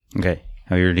Okay,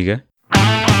 are you ready to go?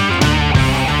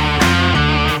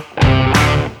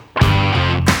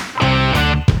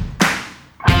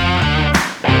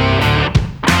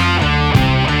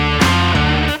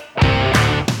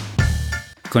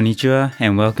 Konnichiwa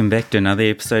and welcome back to another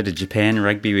episode of Japan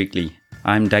Rugby Weekly.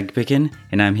 I'm Doug Pickin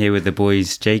and I'm here with the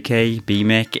boys JK,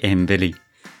 BMac and Billy.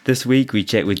 This week we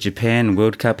chat with Japan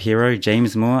World Cup hero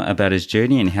James Moore about his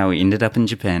journey and how he ended up in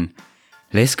Japan.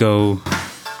 Let's go!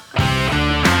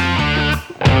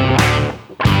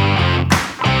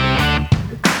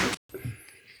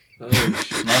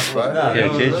 Nice, bro.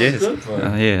 Yeah, cheers.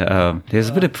 There's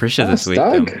a bit of pressure this week.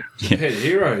 Doug. Japan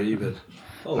hero, even.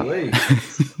 Holy.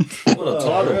 What a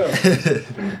title.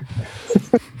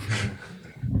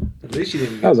 At least you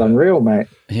didn't That was unreal, mate.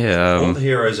 Yeah, All the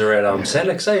heroes are at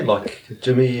Sanix, eh? Like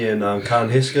Jimmy and Khan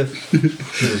Hesketh.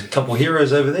 There's a couple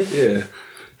heroes over there. Yeah.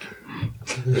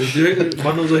 Do you reckon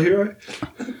Mundell's a hero?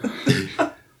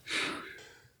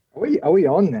 Are we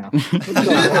on now?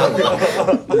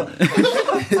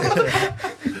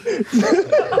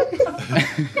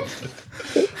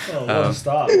 Oh, what a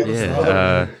start. What a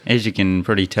start. as you can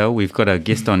probably tell, we've got our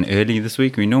guest on early this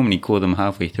week. We normally call them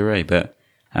halfway through, but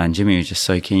Jimmy was just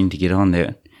so keen to get on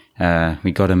that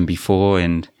we got him before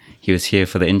and he was here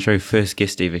for the intro. First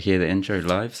guest to ever hear the intro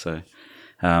live. So,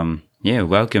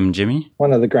 welcome, Jimmy.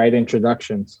 One of the great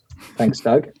introductions. Thanks,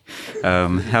 Doug.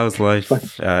 How's life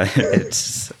at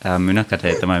Munakata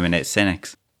at the moment at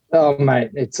Sanix? Oh,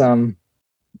 mate, it's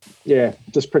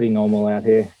just pretty normal out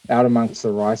here. Out amongst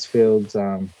the rice fields,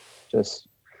 just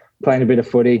playing a bit of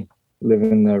footy,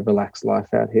 living the relaxed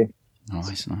life out here.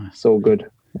 Nice. It's all good.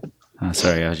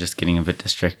 Sorry, I was just getting a bit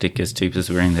distracted because Toops is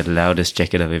wearing the loudest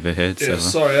jacket I've ever heard. Yeah,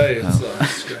 so, sorry,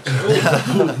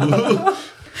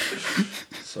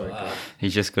 Sorry.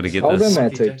 he's just got to get Cold in this. there,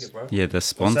 Toops. Yeah, the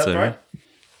sponsor. bro? Right?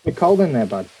 You're cold in there,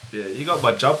 bud. Yeah, you got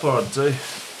my jumper on too.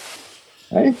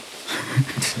 Hey?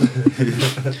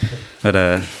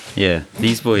 But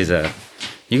these boys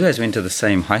you guys went to the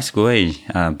same high school,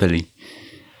 Billy?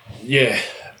 Yeah.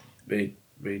 Me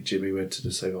and Jimmy went to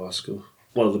the same high school.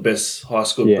 One of the best high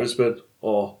school Yeah. in Brisbane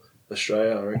or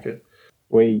Australia, I reckon.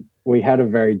 We had a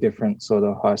very different sort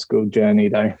of high school journey,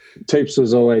 though. Toops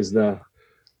was always the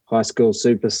high school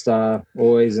superstar,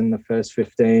 always in the first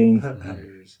 15.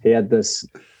 He had the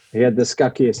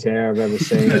scuckiest hair I've ever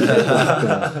seen.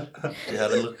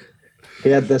 He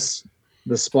had the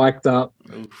spiked up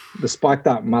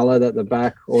mullet at the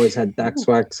back. Always had Dax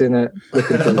wax in it,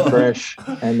 looking pretty fresh.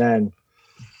 And then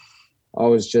I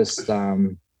was just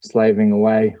slaving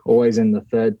away, always in the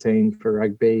third team for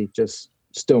rugby, just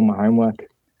still my homework.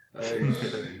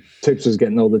 Toops was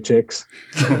getting all the chicks.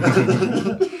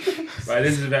 Mate,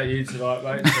 this is about you tonight,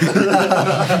 mate.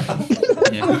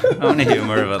 Yeah, I want to hear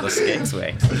more about the Skex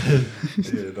wax.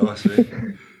 Yeah, nice,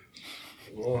 man.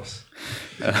 Nice.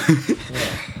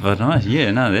 But nice,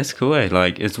 that's cool.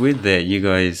 Like, it's weird that you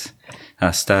guys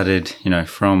started,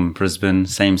 from Brisbane,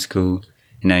 same school.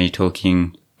 Now you're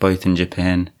talking both in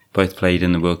Japan, both played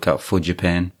in the World Cup for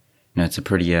Japan. It's a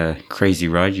pretty crazy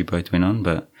ride you both went on.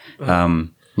 But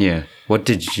what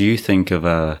did you think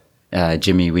of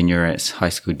Jimmy when you were at high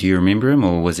school? Do you remember him,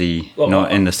 or was he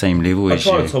not in the same level as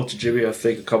you? I tried to talk to Jimmy, I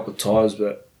think, a couple of times,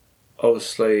 but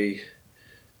obviously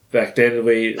back then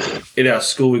in our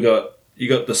school you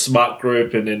got the smart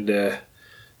group and then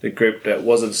the group that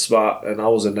wasn't smart, and I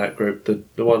was in that group, the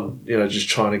one just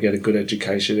trying to get a good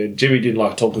education. And Jimmy didn't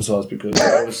like talking to us because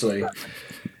obviously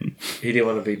he didn't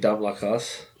want to be dumb like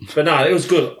us. But no, it was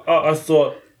good. I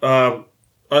thought.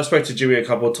 I spoke to Jimmy a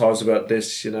couple of times about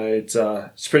this.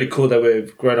 It's pretty cool that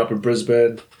we've grown up in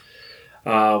Brisbane.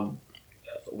 I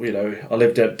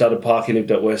lived at Dudden Park. He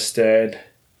lived at West Stand.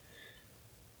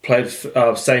 Played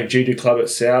same junior club at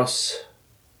South.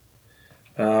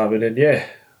 And then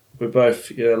we're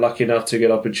both lucky enough to get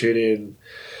opportunity and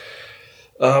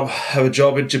have a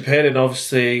job in Japan, and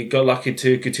obviously got lucky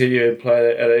to continue and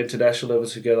play at an international level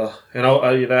together. And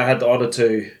I had the honour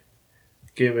to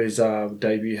give him his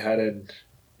debut hat, and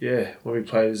when we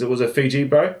played, was it Fiji,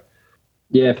 bro?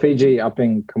 Yeah, Fiji up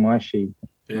in Kamaishi,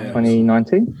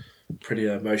 2019. Pretty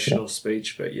emotional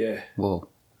speech, but Whoa.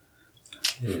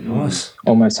 Yeah, nice.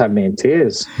 Almost had me in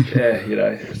tears.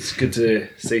 It's good to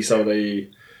see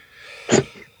somebody,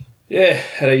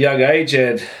 at a young age,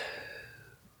 and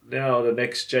now the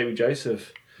next Jamie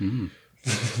Joseph.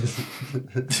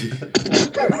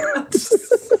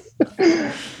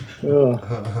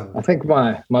 I think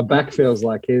my back feels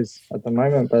like his at the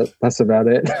moment, but that's about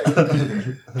it.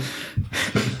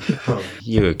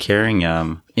 You were carrying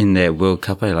in that World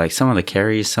Cup, like some of the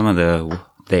carries, some of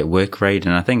that work rate,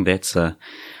 and I think that's what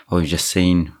we've just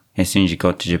seen as soon as you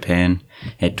got to Japan,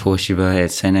 at Toshiba, at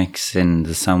Senex, and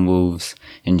the Sunwolves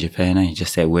in Japan,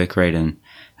 just that work rate and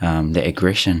that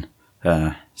aggression,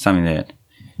 something that,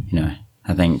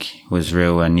 I think was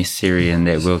real necessary in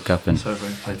that World Cup. And So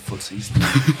everyone played footsies.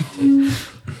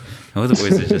 all the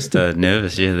boys are just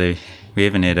nervous. Yeah, we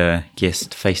haven't had a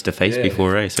guest face to face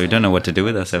before, eh? So we don't know what to do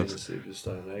with ourselves.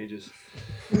 Superstar in ages.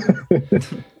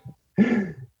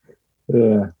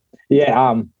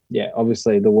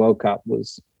 Obviously the World Cup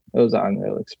was an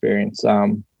unreal experience.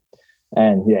 And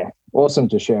yeah, awesome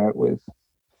to share it with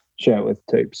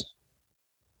Toops.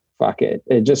 Fuck it.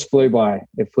 It just flew by.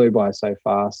 It flew by so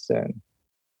fast. And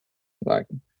like,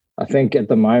 I think in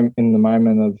the moment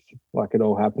of like it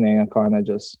all happening, I kind of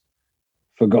just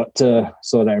forgot to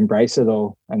sort of embrace it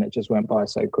all, and it just went by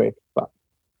so quick. But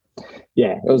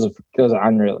yeah, it was an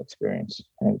unreal experience,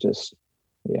 and just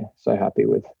so happy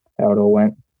with how it all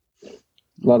went. A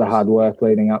lot of hard work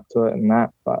leading up to it and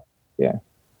that, but yeah,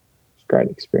 it's a great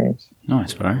experience.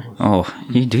 Nice, bro. Oh,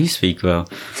 you do speak well.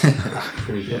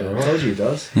 Pretty good. I told you he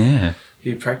does. Yeah.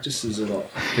 He practices a lot.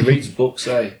 He reads books,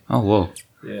 eh? Oh, whoa.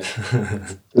 Yeah.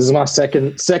 This is my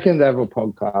second ever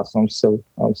podcast. I'm still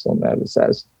nervous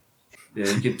as.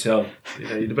 Yeah, you can tell.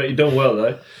 But you're doing well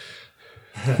though.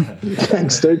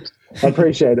 Thanks, dude. I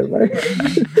appreciate it, mate.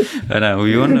 I know.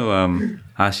 We want to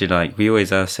ask you, like, we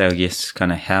always ask our guests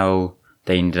kind of how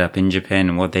they ended up in Japan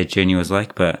and what their journey was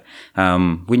like. But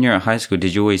when you're at high school,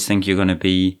 did you always think you're going to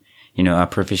be, a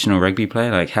professional rugby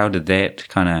player? Like, how did that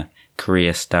kind of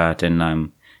career start?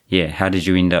 And how did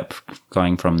you end up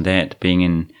going from that, being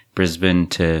in Brisbane,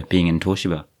 to being in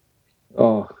Toshiba?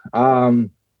 It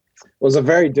was a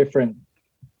very different.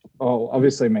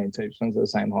 Obviously, me and Toops went to the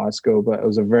same high school, but it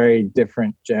was a very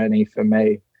different journey for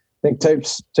me. I think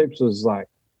Toops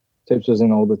was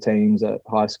in all the teams at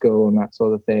high school and that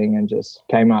sort of thing, and just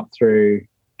came up through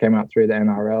the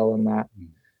NRL and that.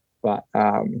 But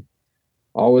I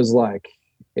was like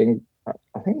in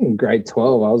grade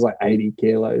 12, I was like 80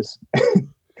 kilos.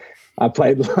 I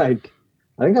played I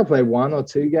played 1 or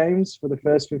 2 games for the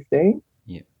first 15.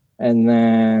 Yeah. And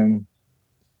then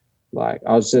like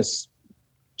I was just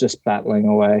battling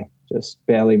away, just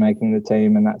barely making the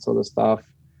team and that sort of stuff.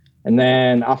 And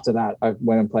then after that, I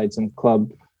went and played some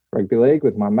club rugby league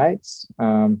with my mates,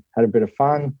 had a bit of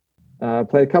fun,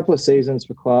 played a couple of seasons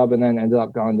for club, and then ended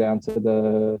up going down to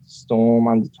the Storm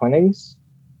under-20s,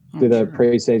 did a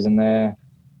pre-season there,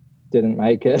 didn't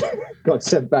make it, got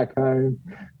sent back home,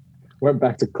 went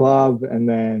back to club, and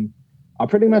then I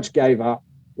pretty much gave up.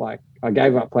 Like, I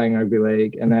gave up playing rugby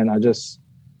league, and then I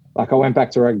went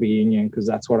back to rugby union because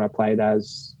that's what I played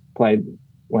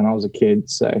when I was a kid.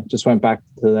 So just went back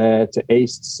to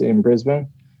Easts in Brisbane,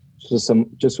 just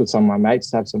with some of my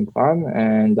mates to have some fun.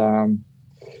 And I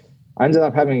ended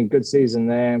up having a good season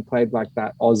there and played like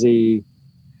that Aussie,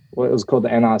 what it was called the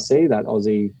NRC, that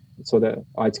Aussie sort of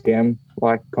ITM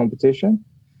like competition.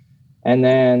 And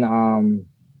then I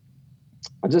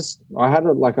had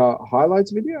a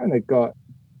highlights video, and it got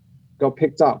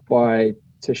picked up by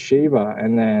Toshiba,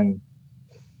 and then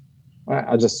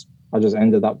I just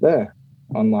ended up there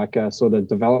on like a sort of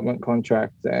development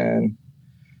contract, and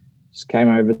just came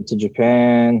over to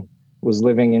Japan, was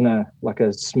living in a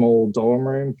small dorm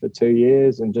room for 2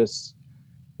 years, and was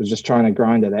just trying to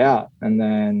grind it out. And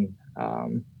then I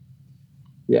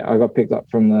got picked up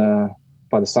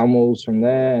by the Sunwolves from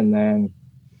there, and then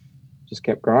just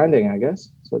kept grinding, I guess.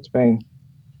 So it's been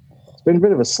a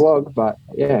bit of a slog, but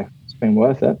yeah, it's been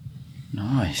worth it.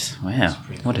 Nice. Wow.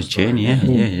 What a journey.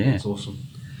 Yeah. That's awesome.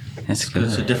 That's good.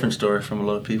 It's a different story from a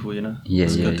lot of people, Yeah,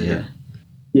 It's good to hear.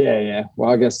 Yeah. Well,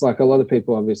 I guess like a lot of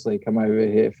people obviously come over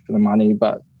here for the money,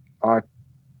 but I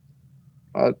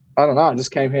don't know. I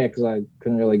just came here because I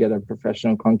couldn't really get a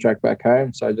professional contract back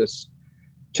home, so I just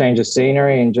changed the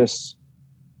scenery and just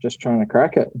trying to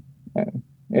crack it. And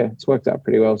yeah, it's worked out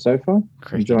pretty well so far.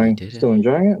 Still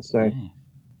enjoying it. So.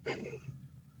 Yeah.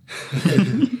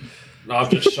 No,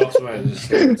 I'm just shocked, man.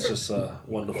 It's just a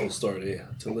wonderful story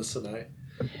to listen, eh?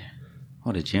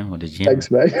 What a gem.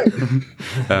 Thanks, mate.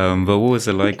 But what was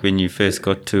it like when you first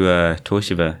got to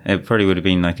Toshiba? It probably would have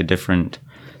been like a different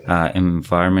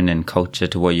environment and culture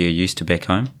to what you're used to back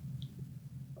home.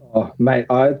 Oh, mate,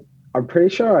 I'm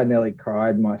pretty sure I nearly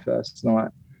cried my first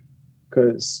night,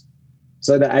 because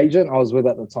the agent I was with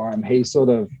at the time, he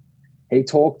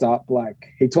talked up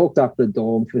the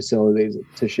dorm facilities at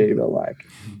Toshiba like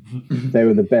they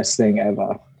were the best thing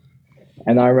ever.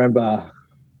 And I remember,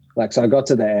 so I got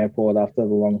to the airport after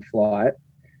the long flight,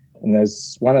 and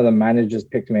there's one of the managers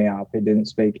picked me up. He didn't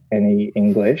speak any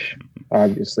English. I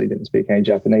obviously didn't speak any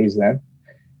Japanese then.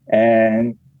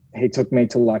 And he took me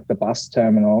to like the bus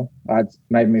terminal. I'd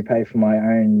made me pay for my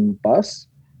own bus,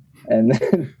 and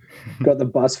then got the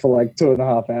bus for like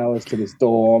 2.5 hours to this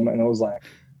dorm, and it was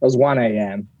 1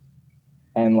 a.m.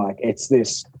 and like it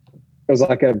was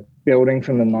like a building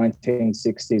from the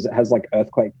 1960s. It has like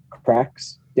earthquake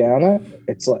cracks down it.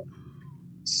 It's like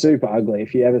super ugly.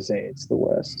 If you ever see it, it's the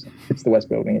worst. It's the worst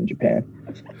building in Japan.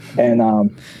 And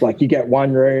like you get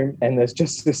one room and there's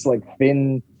just this like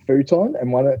thin futon,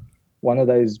 and one of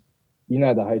those, you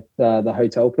know, the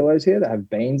hotel pillows here that have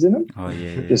beans in them. Oh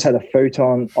yeah. Just had a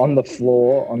futon on the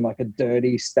floor on like a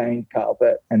dirty stained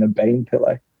carpet and a bean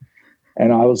pillow.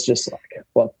 And I was just like,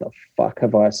 what the fuck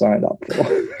have I signed up for?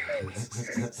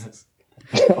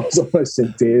 I was almost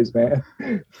in tears, man.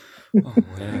 Oh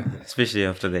wow. Especially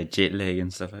after that jet lag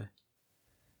and stuff. Eh?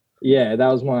 Yeah, that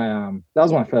was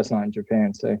my first night in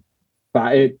Japan too.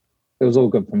 But it was all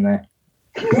good from there.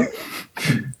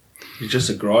 You're just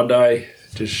a grande, eh?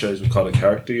 Just shows what kind of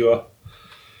character you are.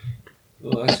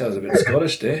 Well, that sounds a bit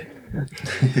Scottish there.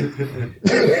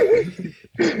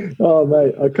 Oh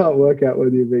mate, I can't work out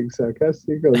whether you're being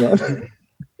sarcastic or not.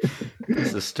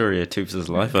 It's the story of Toops'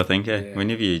 life, I think. Eh? Yeah.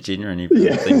 Whenever you're genuine, you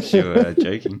Yeah. think you're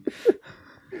joking.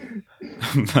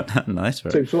 But nice,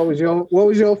 bro. Tips, what was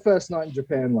your first night in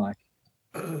Japan like?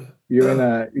 You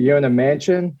in a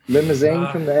mansion, limousine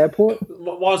from the airport?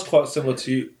 Mine's quite similar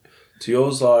to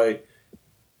yours. I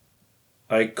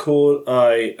caught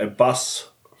a bus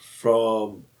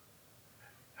from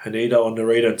Haneda or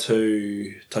Narita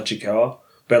to Tachikawa.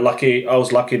 But I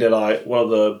was lucky that one of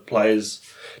the players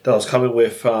that I was coming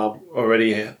with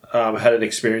already had an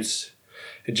experience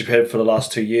in Japan for the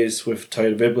last 2 years with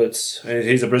Toyota Viblitz. And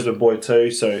he's a Brisbane boy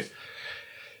too, so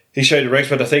he showed the ranks.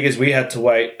 But the thing is, we had to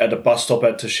wait at the bus stop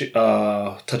at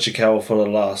Tachikawa for the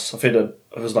last, I think it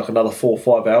was like another 4 or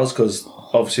 5 hours, because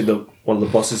obviously one of the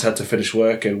bosses had to finish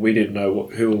work and we didn't know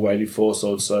who we were waiting for.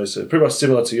 So pretty much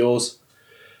similar to yours.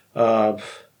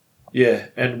 Yeah,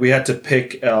 and we had to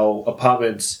pick our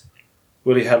apartments.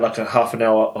 We only had like a half an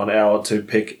hour to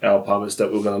pick our apartments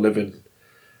that we were going to live in.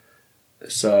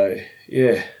 So,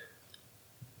 yeah.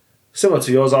 Similar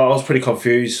to yours, I was pretty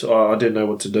confused. I didn't know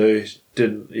what to do.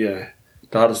 The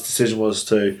hardest decision was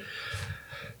to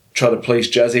try to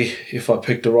please Jazzy if I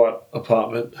picked the right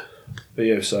apartment. But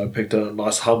yeah, so I picked a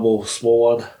nice, humble,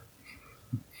 small one.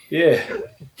 Yeah.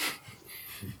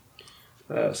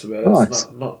 That's about it. Nice.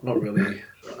 It's not really...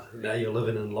 Now you're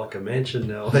living in like a mansion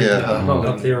now. Yeah.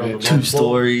 Up there on the 2 ninth floor.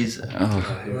 stories.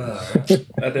 Oh, At the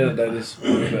end of the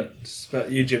day, it's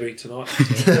about you, Jimmy, tonight.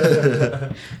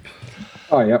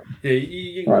 Oh yeah.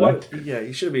 Yeah,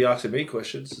 you shouldn't be asking me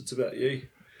questions. It's about you.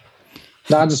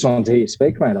 No, I just wanted to hear you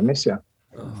speak, mate. I miss you.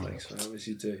 Oh, thanks, man. I miss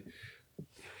you too.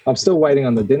 I'm still waiting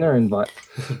on the dinner invite.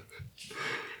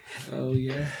 Oh,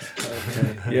 yeah.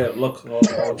 Okay. Yeah, look, I'll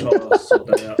try to sort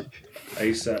that out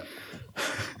ASAP.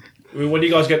 I mean, when you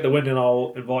guys get the win, then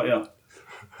I'll invite you.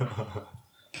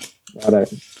 I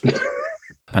don't.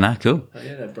 but nah, cool. Oh,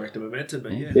 yeah, that break the momentum,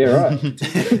 but yeah. Yeah, right.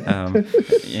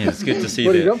 Yeah, it's good to see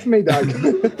What do you that. got for me, Doug?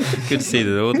 Good to see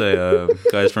that all the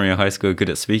guys from your high school are good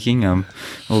at speaking.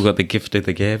 All got the gift of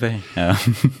the gab. Eh?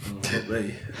 Not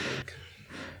me.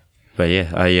 But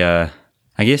yeah,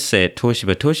 I guess at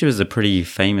Toshiba is a pretty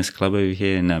famous club over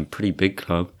here and a pretty big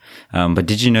club. But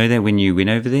did you know that when you went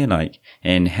over there, like,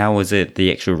 and how was it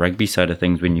the actual rugby side of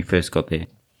things when you first got there?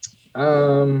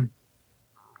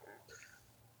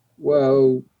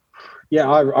 Well, yeah,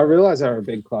 I realized they're a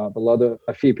big club.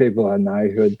 A few people I know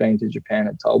who had been to Japan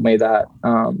had told me that.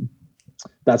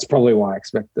 That's probably why I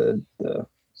expect the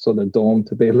sort of dorm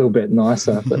to be a little bit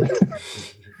nicer, but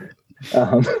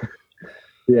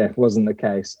yeah, it wasn't the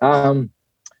case.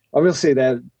 Obviously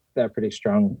they're pretty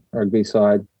strong rugby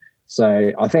side.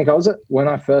 So I think when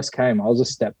I first came, I was a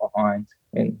step behind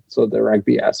in sort of the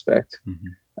rugby aspect.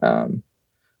 Mm-hmm.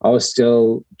 I was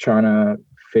still trying to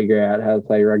figure out how to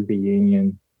play rugby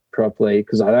union properly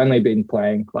because I'd only been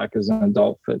playing like as an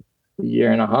adult for a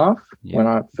year and a half when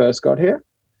I first got here.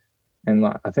 And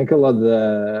like, I think a lot of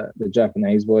the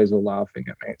Japanese boys were laughing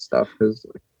at me and stuff because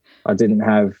I didn't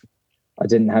have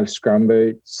scrum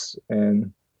boots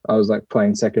and I was like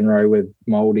playing second row with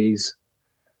Maldies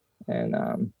and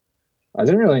I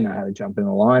didn't really know how to jump in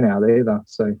the line out either.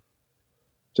 So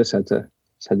just had to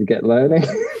get learning.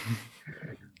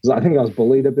 I think I was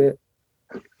bullied a bit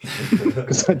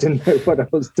because I didn't know what I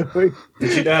was doing.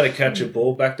 Did you know how to catch a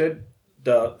ball back then?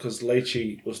 Because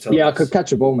Leachy was telling us. Yeah, I could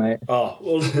catch a ball, mate. Oh,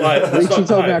 well, Leachy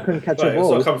told me I couldn't catch a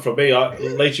ball. It's not coming from me.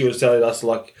 Leachy was telling us,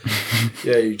 like,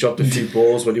 yeah, you dropped a few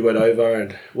balls when you went over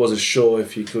and wasn't sure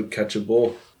if you could catch a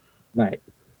ball. Mate,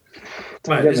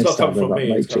 It's not coming from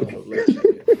me. It's coming from Leachy.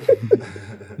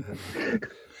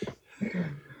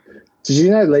 Did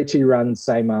you know Leachy runs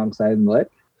same arm, same leg?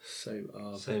 Same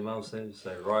arm. Same arm, same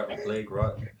right leg,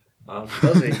 right arm.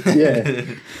 Does he? Yeah,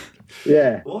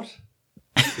 yeah. What?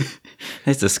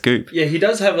 That's a scoop. Yeah, he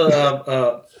does have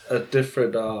a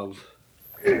different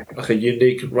like a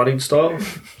unique running style.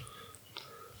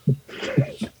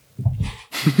 Yeah,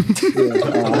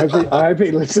 I hope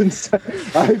he listens.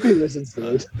 I hope he listens to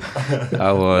this.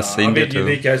 I was I seen mean, it.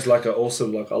 unique as like an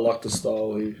awesome. Like I like the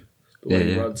style the way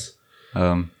he Yeah. runs.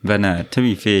 But no, to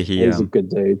be fair, He's a good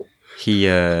dude. he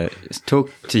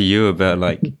talked to you about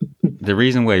like the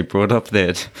reason why he brought up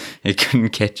that he couldn't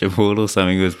catch a ball or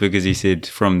something was because he said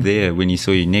from there when he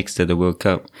saw you next to the World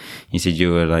Cup, he said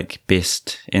you were like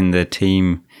best in the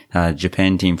team,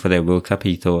 Japan team for that World Cup.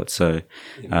 He thought so.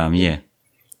 Yeah,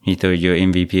 he thought you were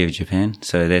MVP of Japan.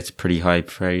 So that's pretty high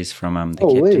praise from the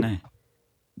Holy. captain.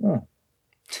 Oh.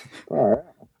 All right.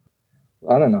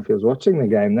 I don't know if he was watching the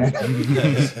game then.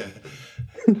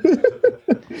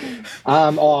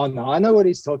 Oh no, I know what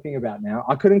he's talking about now.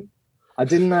 I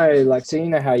didn't know, like, so you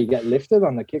know how you get lifted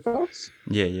on the kickoffs?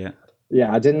 Yeah.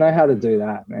 Yeah, I didn't know how to do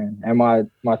that, man. And my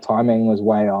timing was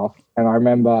way off. And I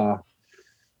remember, I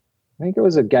think it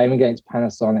was a game against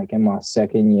Panasonic in my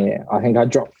second year. I think I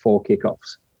dropped 4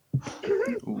 kickoffs.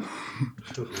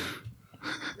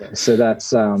 So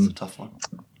that's It's a tough one.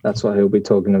 that's what he'll be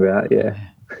talking about, yeah.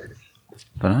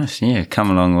 But nice, yeah,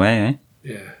 come a long way, eh?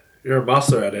 Yeah, you're a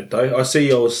master at it, though. I see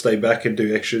you always stay back and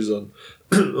do extras on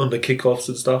on the kickoffs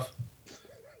and stuff.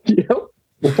 Yep.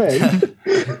 When?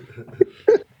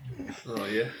 Oh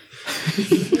yeah.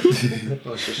 I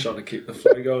was just trying to keep the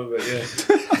flow going, but yeah.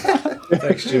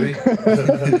 Thanks, Jimmy.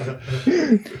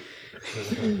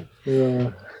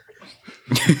 Yeah.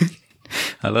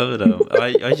 I love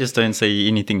it. I just don't say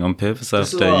anything on purpose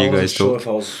This is after why you I guys wasn't talk.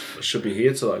 sure if I should be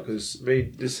here tonight because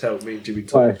this is how me and Jimmy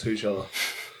talk Why? to each other.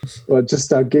 Well, just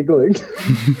start giggling.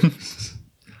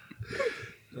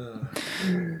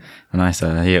 Nice.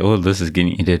 Yeah, all this is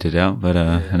getting edited out, but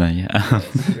yeah.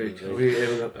 Very cool. We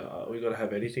got to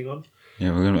have anything on?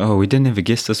 Yeah, we're gonna. Oh, we didn't have a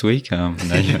guest this week. No,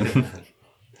 yeah.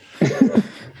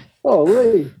 Oh,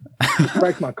 Lee.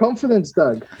 Break my confidence,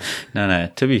 Doug. no.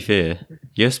 To be fair,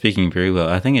 you're speaking very well.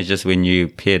 I think it's just when you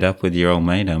paired up with your old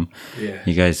mate. Yeah.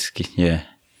 You guys, yeah,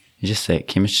 you just that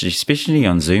chemistry, especially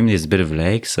on Zoom. There's a bit of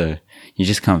lag, so you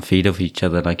just can't feed off each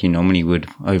other like you normally would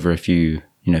over a few,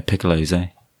 piccolos, eh?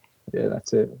 Yeah,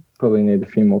 that's it. Probably need a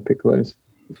few more piccolos.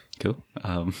 Cool.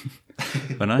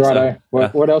 But nice. Righto.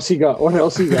 What else you got? What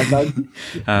else you got, Doug?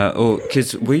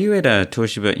 Because were you at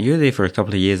Toshiba? You were there for a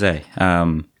couple of years, eh?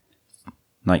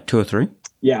 Like 2 or 3.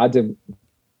 Yeah, I did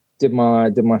my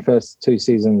first 2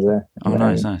 seasons there. Oh,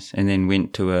 nice. And then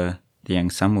went to the Young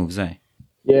Sunwolves, eh?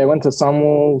 Yeah, went to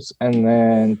Sunwolves and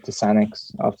then to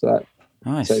Sanix after that.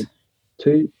 Nice. So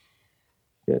 2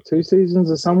 seasons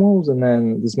of Sunwolves, and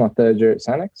then this is my 3rd year at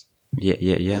Sanix.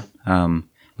 Yeah.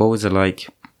 What was it like?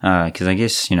 Because I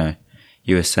guess, you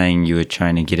were saying you were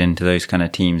trying to get into those kind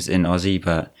of teams in Aussie,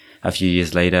 but a few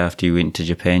years later after you went to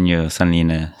Japan, you're suddenly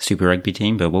in a Super Rugby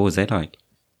team. But what was that like?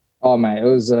 Oh, mate, it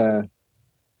was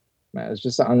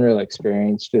just an unreal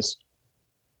experience. Just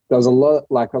there was a lot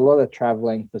of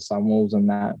traveling for Sunwolves and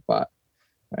that, but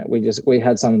mate, we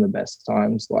had some of the best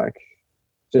times. Like,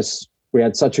 just we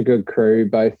had such a good crew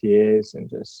both years, and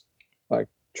just like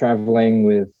traveling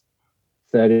with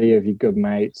 30 of your good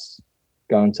mates,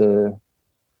 going to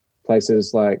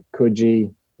places like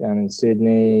Coogee down in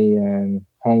Sydney and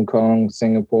Hong Kong,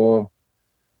 Singapore.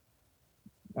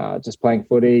 Just playing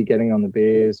footy, getting on the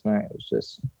beers, mate. It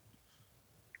was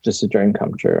just a dream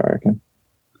come true, I reckon.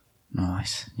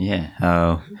 Nice. Yeah.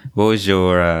 What was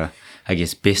your, I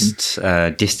guess, best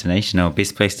destination or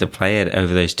best place to play at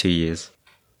over those 2 years?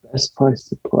 Best place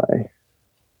to play.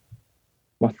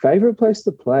 My favourite place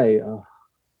to play.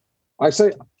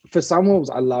 Actually, for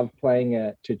Sunwolves, I love playing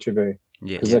at Chichibu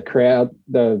because the crowd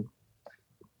was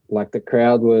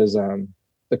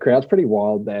the crowd's pretty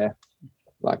wild there.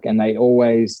 Like, and they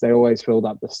always filled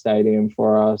up the stadium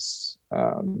for us.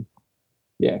 It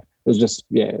was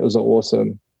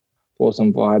an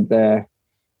awesome vibe there.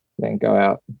 Then go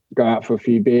out for a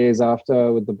few beers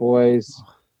after with the boys,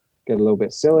 get a little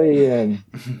bit silly and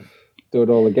do it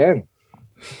all again.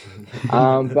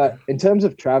 But in terms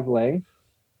of traveling,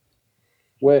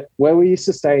 where we used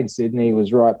to stay in Sydney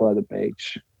was right by the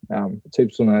beach.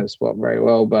 Toops will know the spot very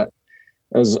well, but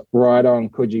it was right on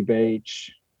Coogee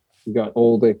Beach. You got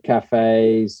all the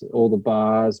cafes, all the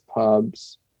bars,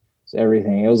 pubs,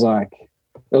 everything. It was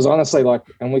honestly like,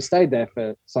 and we stayed there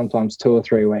for sometimes 2 or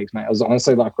 3 weeks, mate. It was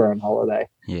honestly like we're on holiday.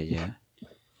 Yeah.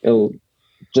 It was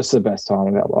just the best time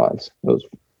of our lives. It was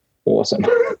awesome.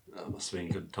 That must have been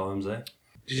good times, eh?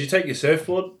 Did you take your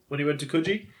surfboard when you went to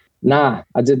Coogee? Nah,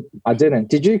 I didn't.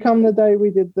 Did you come the day we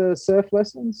did the surf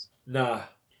lessons? Nah.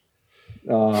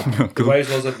 Oh, The waves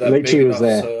wasn't that Leachy big was enough,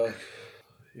 there. so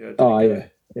yeah. I didn't Oh, go.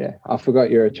 yeah. I forgot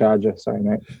you're a Charger. Sorry,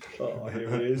 mate. Oh,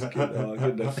 here it is.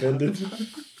 Getting offended.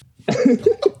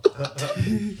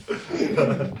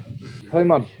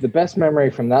 Probably the best memory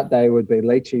from that day would be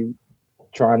Leachy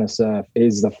trying to surf.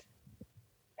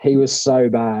 He was so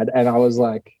bad, and I was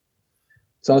like,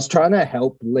 so I was trying to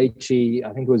help Leachy.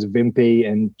 I think it was Vimpy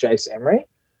and Jace Emery,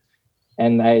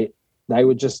 and they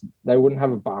wouldn't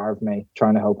have a bar of me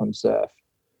trying to help him surf.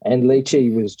 And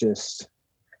Leachy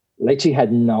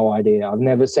had no idea. I've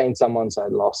never seen someone so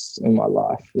lost in my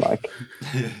life. Like,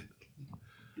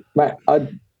 mate,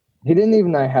 he didn't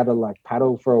even know how to like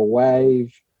paddle for a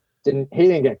wave. He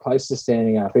didn't get close to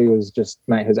standing up. He was just,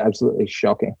 mate, it was absolutely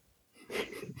shocking.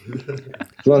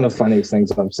 It's one of the funniest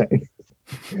things I've seen.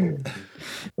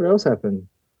 What else happened?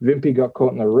 Vimpy got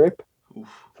caught in the rip.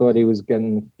 Thought he was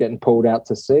getting pulled out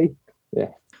to sea.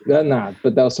 Yeah. Nah,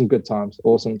 but there were some good times,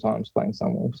 awesome times playing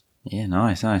Sunwolves. Yeah,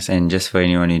 nice. And just for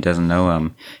anyone who doesn't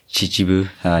know, Chichibu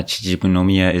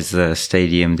Nomiya is the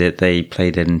stadium that they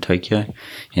played at in Tokyo.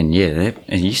 And yeah,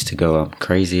 it used to go up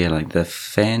crazy. Like the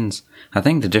fans, I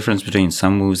think the difference between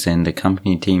Sunwolves and the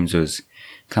company teams was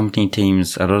company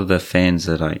teams, a lot of the fans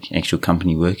are like actual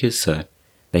company workers. So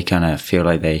they kind of feel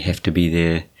like they have to be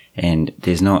there. And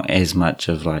there's not as much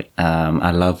of like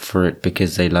a love for it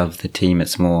because they love the team.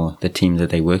 It's more the team that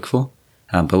they work for.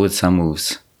 But with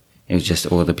Sunwolves, it was just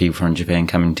all the people from Japan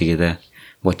coming together,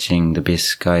 watching the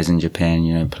best guys in Japan,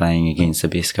 you know, playing against the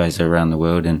best guys around the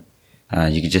world. And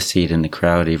you could just see it in the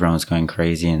crowd. Everyone was going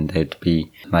crazy, and they'd be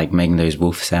like making those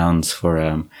wolf sounds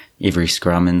for every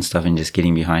scrum and stuff, and just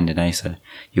getting behind it. So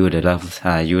you would have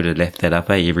left that up,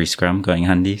 every scrum going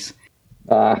Hundies.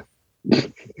 Oh,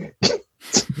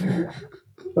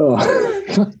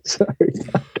 sorry.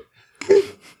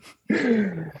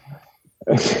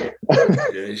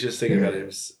 Yeah, he's just thinking about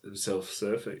himself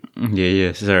surfing.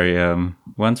 Yeah. Sorry.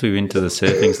 Once we went to the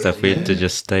surfing stuff, we had to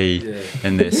just stay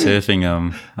in there surfing.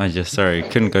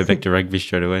 Couldn't go back to rugby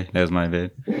straight away. That was my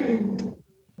bad.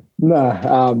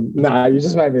 No, you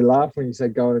just made me laugh when you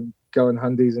said going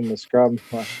Hundies in the scrum.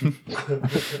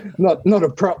 Not a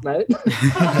prop, mate.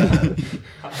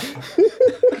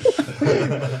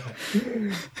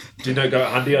 Do you know go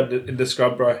Hundy in the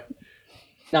scrum, bro?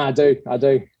 No, I do. What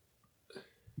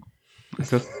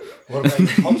about your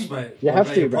pops, mate? You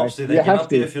have to, bro. Do they You get have up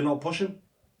to. there if you're not pushing?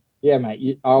 Yeah,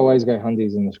 mate. I always go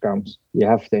Hundies in the scrums. You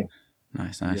have to.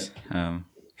 Nice. Yeah.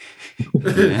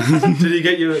 Did he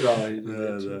get you?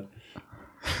 No.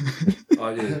 Oh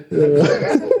yeah.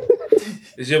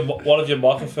 Is one of your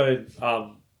microphone?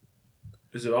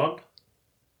 Is it on?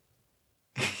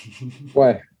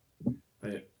 Why?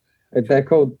 Yeah. They're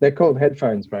called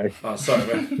headphones, bro. Oh, sorry,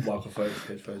 man. Microphones,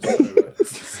 headphones.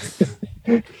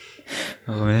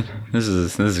 Oh man, this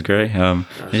is great.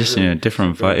 Just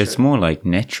different vibe. It's more like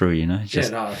natural, you know.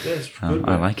 Just, that's good.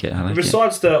 I like it.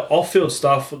 Besides the off-field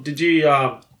stuff, did you?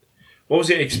 What was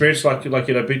your experience like? Like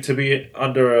to be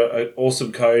under an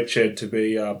awesome coach and to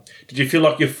be. Did you feel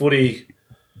like your footy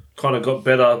kind of got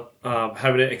better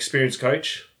having an experienced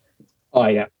coach? Oh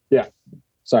yeah.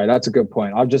 Sorry, that's a good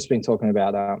point. I've just been talking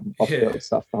about off-field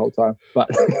stuff the whole time, but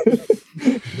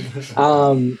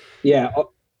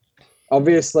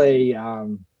obviously,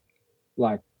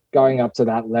 like going up to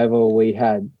that level, we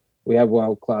have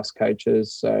world-class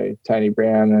coaches. So Tony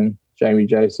Brown and Jamie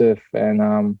Joseph,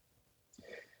 and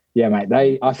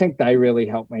mate, I think they really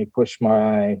helped me push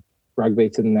my rugby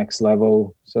to the next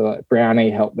level. So like,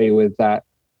 Brownie helped me with that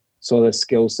sort of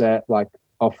skill set, like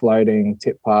offloading,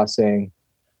 tip passing,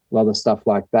 a lot of stuff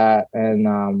like that.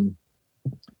 And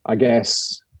I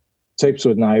guess Toops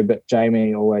would know, but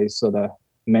Jamie always sort of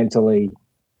mentally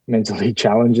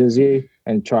challenges you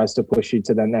and tries to push you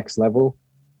to the next level.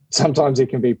 Sometimes it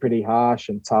can be pretty harsh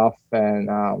and tough, and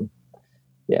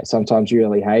sometimes you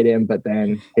really hate him, but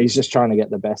then he's just trying to get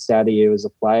the best out of you as a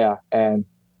player. And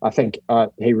I think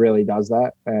he really does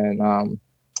that. And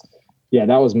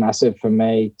that was massive for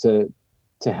me to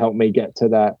help me get to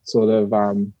that sort of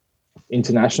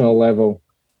international level.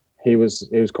 He was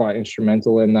quite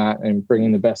instrumental in that and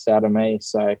bringing the best out of me.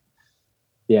 So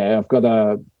I've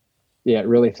got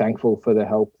really thankful for the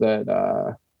help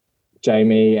that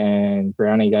Jamie and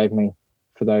Brownie gave me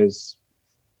for those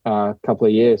couple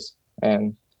of years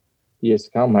and years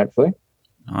to come, hopefully.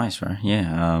 Nice, bro.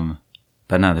 Yeah.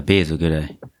 But no, the beers are good, eh?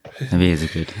 The beers are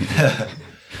good.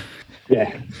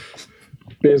 Yeah.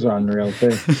 Beers are unreal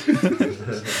too.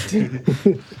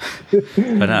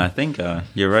 But no, I think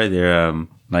you're right there.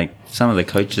 like some of the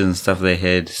coaches and stuff they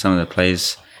had, some of the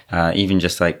players, even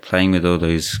just like playing with all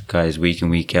those guys week in,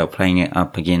 week out, playing it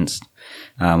up against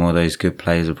all those good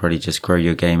players will probably just grow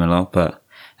your game a lot. But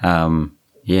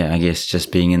yeah, I guess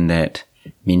just being in that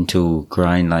mental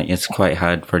grind, like it's quite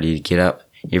hard probably to get up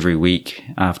every week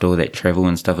after all that travel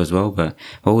and stuff as well. But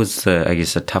what was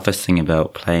the toughest thing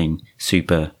about playing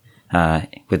Super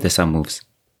with the Sunwolves?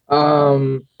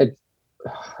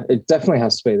 It definitely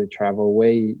has to be the travel.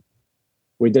 We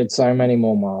did so many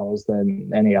more miles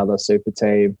than any other super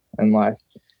team, and like,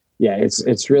 yeah,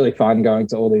 it's really fun going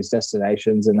to all these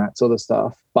destinations and that sort of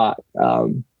stuff. But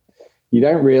you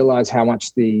don't realize how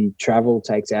much the travel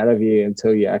takes out of you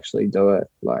until you actually do it.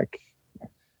 Like,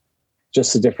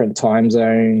 just the different time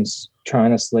zones,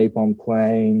 trying to sleep on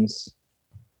planes,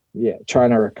 trying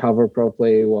to recover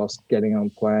properly whilst getting on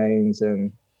planes,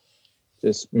 and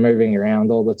just moving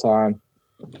around all the time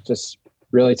just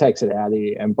really takes it out of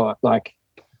you. And by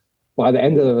the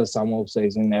end of the Sunwolf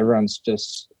season, everyone's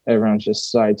just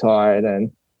so tired,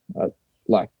 and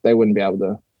like they wouldn't be able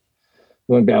to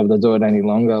do it any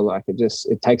longer. Like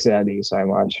it takes it out of you so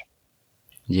much.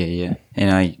 Yeah.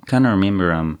 And I kind of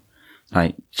remember,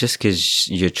 like, just because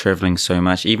you're traveling so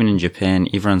much, even in Japan,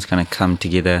 everyone's going to come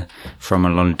together from a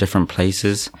lot of different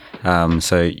places.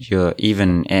 So you're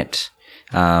even at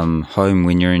home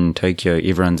when you're in Tokyo,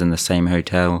 everyone's in the same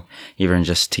hotel, everyone's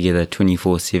just together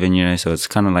 24/7, you know, so it's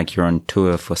kind of like you're on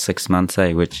tour for 6 months,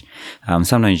 which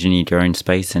sometimes you need your own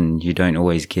space, and you don't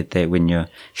always get that when you're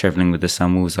traveling with the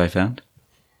Sunwolves, I found.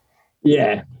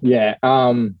 Yeah.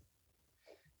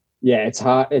 It's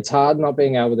hard not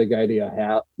being able to go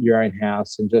to your own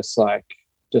house and just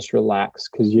relax,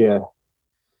 because you're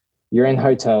in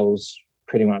hotels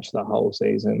pretty much the whole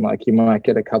season. Like, you might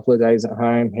get a couple of days at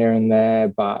home here and there,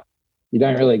 but you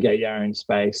don't really get your own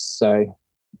space. So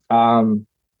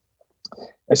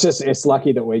it's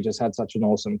lucky that we just had such an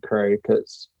awesome crew,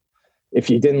 because if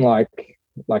you didn't like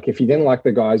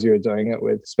the guys you were doing it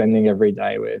with, spending every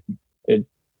day with,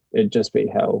 it'd just be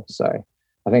hell. So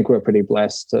I think we're pretty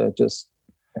blessed to just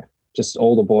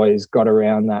all the boys got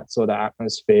around that sort of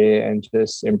atmosphere and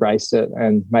just embraced it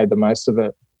and made the most of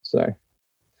it. So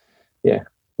yeah,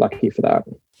 lucky for that.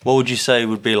 What would you say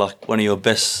would be like one of your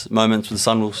best moments with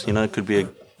the Sunwolves? You know, it could be a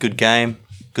good game,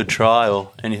 good try, or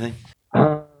anything.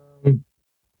 I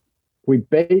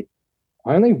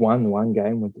only won one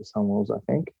game with the Sunwolves, I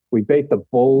think. We beat the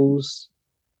Bulls.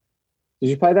 Did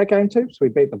you play that game too? So we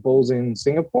beat the Bulls in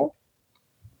Singapore.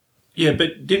 Yeah,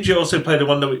 but didn't you also play the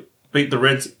one that we beat the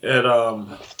Reds at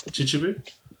Chichibu?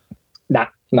 Nah,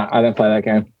 I didn't play that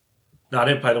game. No, I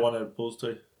didn't play the one at Bulls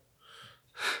too.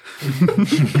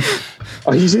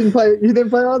 Oh, you didn't play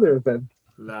either of them?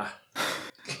 Nah.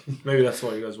 Maybe that's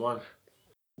why you guys won.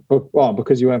 Well,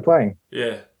 because you weren't playing.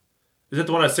 Yeah. Is that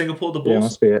the one at Singapore, the Bulls? Yeah,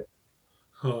 must be it.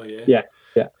 Oh, yeah.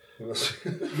 Yeah.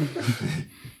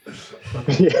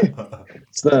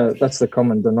 That's the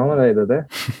common denominator there.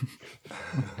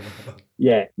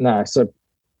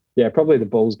 Probably the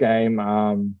Bulls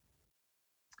game.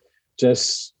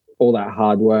 Just all that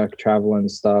hard work, travel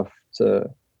and stuff to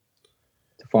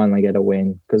finally get a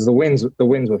win, because the wins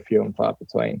were few and far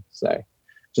between. So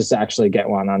just to actually get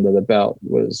one under the belt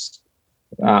was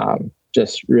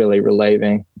just really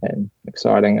relieving and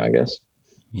exciting, I guess.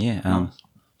 Yeah.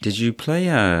 Did you play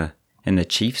in the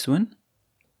Chiefs win?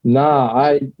 Nah,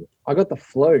 I got the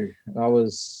flu. I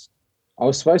was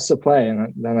supposed to play,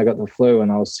 and then I got the flu,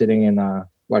 and I was sitting in a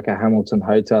Hamilton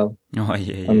hotel. Oh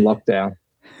yeah. On lockdown.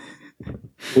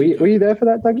 Were you there for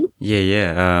that, Dougie?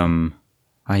 Yeah.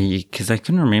 Because I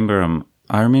couldn't remember.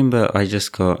 I remember I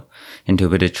just got into a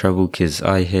bit of trouble because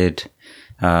I had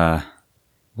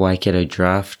Waikato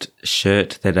Draft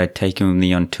shirt that I'd taken with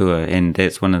me on tour, and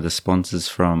that's one of the sponsors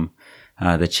from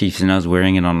the Chiefs, and I was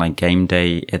wearing it on like game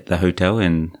day at the hotel,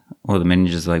 and all the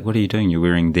managers were like, "What are you doing? You're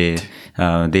wearing their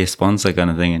sponsor,"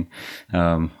 kind of thing,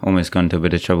 and almost got into a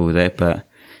bit of trouble with that, but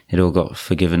it all got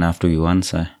forgiven after we won.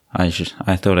 So I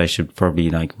thought I should probably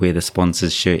like wear the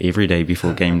sponsor's shirt every day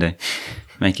before game day,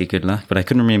 make it good luck. But I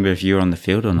couldn't remember if you were on the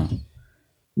field or not.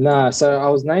 Nah, so I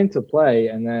was named to play,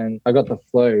 and then I got the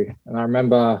flu, and I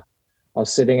remember I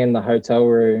was sitting in the hotel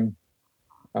room.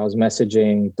 I was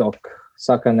messaging Doc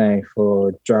Sakane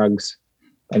for drugs,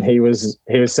 and he was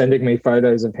sending me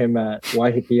photos of him at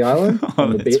Waiheke Island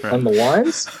on the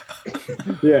wines.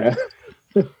 Yeah.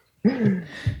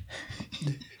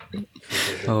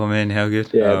 Oh man, how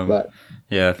good! Yeah, but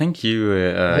I think you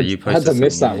you posted. Had to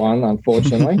miss that one,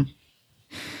 unfortunately.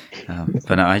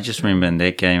 But I just remember in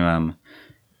that game,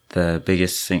 the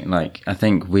biggest thing, like I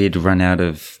think we'd run out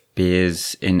of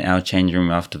beers in our changing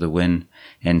room after the win,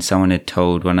 and someone had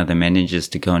told one of the managers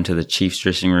to go into the Chiefs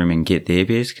dressing room and get their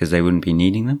beers because they wouldn't be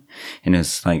needing them. And it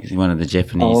was like one of the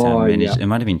Japanese managers. Yeah. It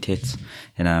might have been Tets,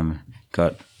 and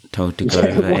got told to go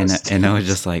over, and I was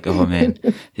just like, oh man,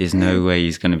 there's no way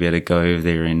he's going to be able to go over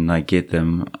there and like get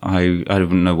them. I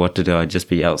wouldn't know what to do. I'd just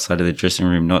be outside of the dressing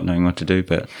room not knowing what to do.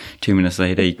 But 2 minutes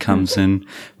later, he comes in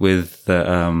with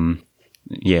the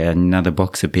another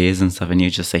box of beers and stuff, and he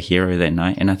was just a hero that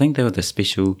night. And I think they were the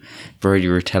special Brodie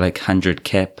Retallick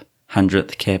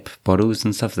 100th cap bottles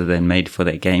and stuff that they made for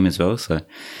that game as well. So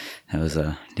that was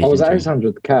a was that his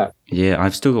 100th cap? Yeah,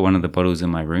 I've still got one of the bottles in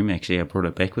my room. Actually, I brought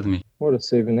it back with me. What a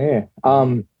souvenir.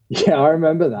 Yeah, I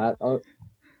remember that.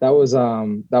 That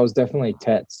was definitely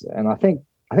Tets, and I think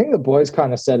the boys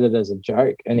kind of said it as a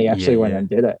joke, and he actually went and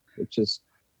did it, which is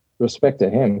respect to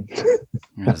him.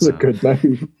 That was a good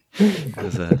move.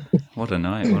 What a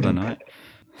night.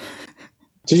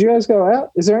 Did you guys go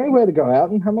out? Is there anywhere to go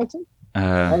out in Hamilton?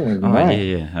 I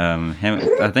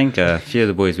think a few of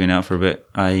the boys went out for a bit.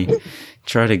 I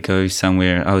tried to go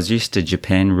somewhere. I was used to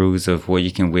Japan rules of what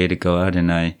you can wear to go out,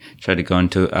 and I tried to go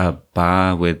into a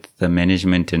bar with the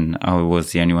management, and I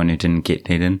was the only one who didn't get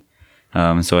let in.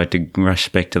 So I had to rush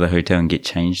back to the hotel and get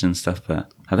changed and stuff. But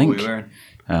I think What were you wearing?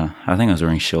 I think I was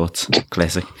wearing shorts.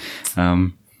 Classic.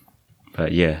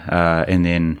 But yeah, and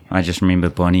then I just remember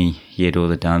Bonnie, he had all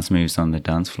the dance moves on the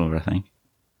dance floor, I think.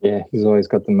 Yeah, he's always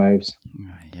got the moves.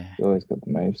 Yeah. He's always got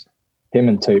the moves. Him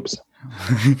and Toops.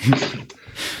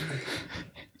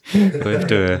 We'll have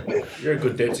to, You're a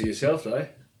good dancer yourself, though.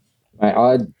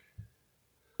 Mate,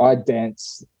 I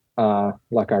dance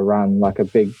like I run, like a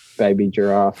big baby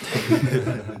giraffe.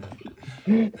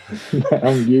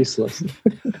 I'm useless.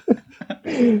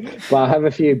 But I have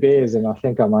a few beers and I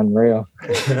think I'm unreal.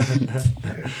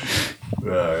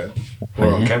 Right.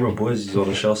 Well, on camera, boys, you want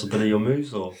to show us a bit of your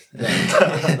moves, or? No way.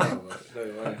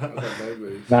 I got no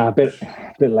moves. Nah, a bit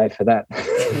late for that.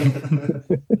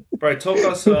 Bro, talk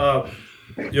us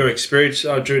your experience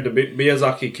during the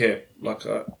Miyazaki camp. Like,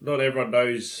 not everyone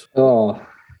knows Oh,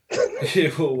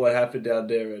 what happened down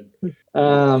there, and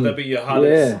that'd be your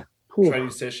hardest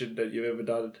training session that you've ever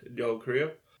done in your whole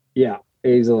career. Yeah,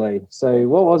 easily. So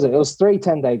what was it? It was 3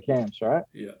 10-day camps, right?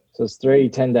 Yeah. So it's 3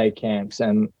 10-day camps,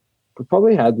 and we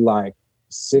probably had like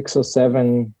 6 or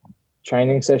 7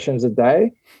 training sessions a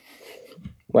day.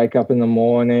 Wake up in the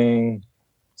morning,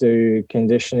 do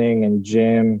conditioning and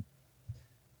gym,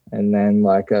 and then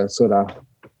like a sort of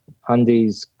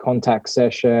Hundies contact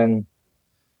session,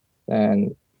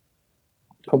 and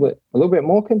probably a little bit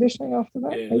more conditioning after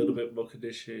that. Yeah, a little bit more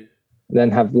conditioning.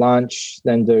 Then have lunch,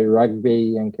 then do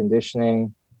rugby and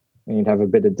conditioning, and you'd have a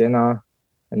bit of dinner,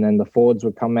 and then the forwards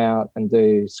would come out and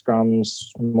do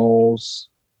scrums, mauls,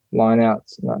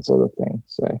 lineouts, and that sort of thing.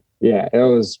 So yeah, it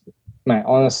was, mate,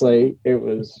 honestly, it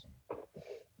was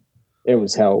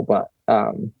hell, but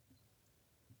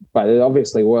it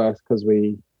obviously worked because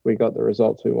we got the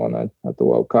results we wanted at the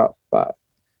World Cup. But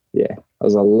yeah, it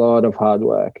was a lot of hard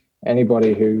work.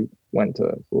 Anybody who went to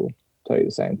it will tell you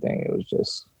the same thing. It was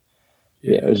just,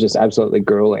 it was just absolutely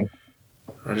grueling.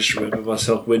 I just remember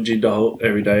myself whinging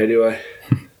every day anyway,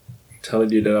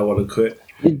 telling you that I want to quit.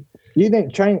 You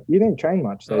didn't train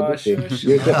much though, did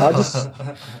you?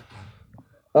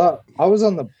 I was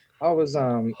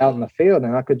out in the field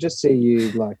and I could just see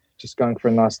you like just going for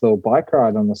a nice little bike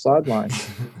ride on the sideline,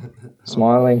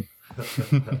 smiling.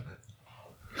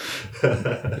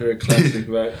 You're a classic,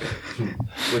 mate.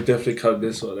 We're definitely cutting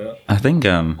this one out. I think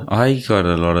I got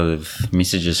a lot of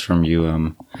messages from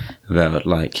you about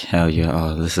like how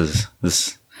I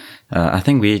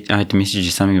think I had to message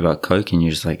you something about Coke and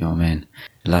you're just like, oh man,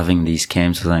 loving these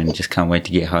camps and just can't wait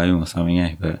to get home or something,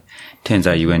 eh? But turns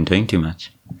out you weren't doing too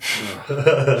much.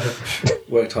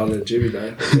 Worked hard at Jimmy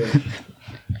though.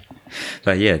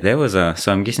 But yeah, there was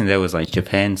so I'm guessing there was like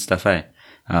Japan stuff, eh?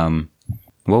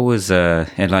 What was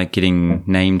it like getting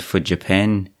named for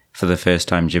Japan for the first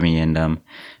time, Jimmy? And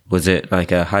was it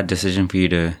like a hard decision for you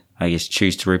to, I guess,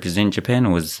 choose to represent Japan,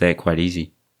 or was that quite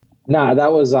easy? No,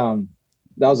 that was an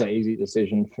easy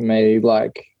decision for me.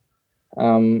 Like,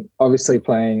 obviously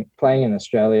playing in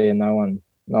Australia, no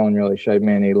one really showed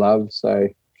me any love. So,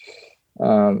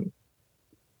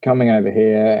 coming over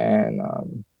here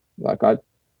and like I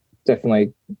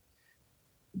definitely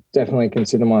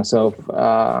consider myself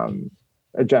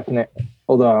a Japanese,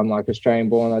 although I'm like Australian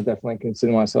born, I definitely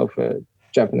consider myself a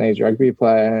Japanese rugby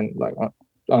player, and like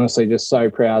honestly just so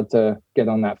proud to get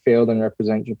on that field and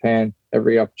represent Japan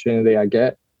every opportunity I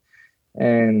get.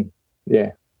 And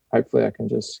yeah, hopefully I can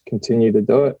just continue to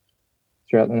do it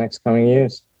throughout the next coming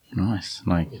years. Nice.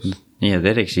 Like, yeah,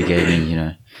 that actually gave me,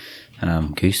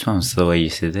 goosebumps the way you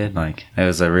said that. Like, that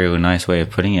was a real nice way of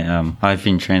putting it. I've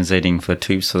been translating for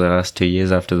Toops for the last 2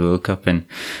 years after the World Cup, and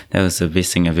that was the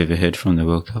best thing I've ever heard from the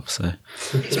World Cup, so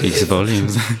it speaks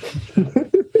volumes.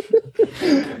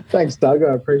 Thanks, Doug.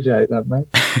 I appreciate that,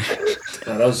 mate.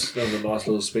 That was a nice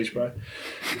little speech, bro.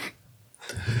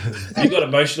 You got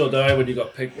emotional, though, when you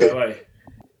got picked, though,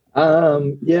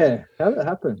 Yeah. How did it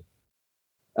happen?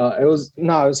 It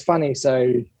was funny.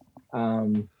 So,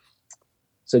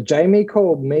 so Jamie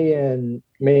called me and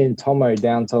Tomo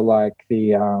down to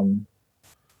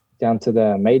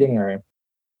the meeting room,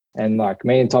 and like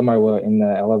me and Tomo were in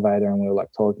the elevator and we were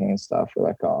like talking and stuff. We're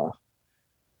like, oh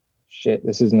shit,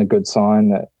 this isn't a good sign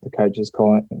that the coach is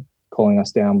calling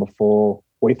us down before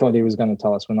we thought he was going to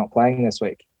tell us we're not playing this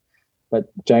week. But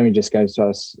Jamie just goes to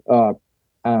us,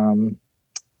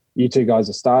 you two guys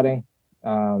are starting.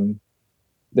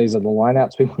 These are the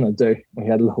lineouts we want to do. We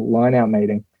had a little lineout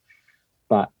meeting.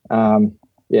 But, I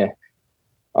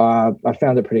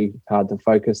found it pretty hard to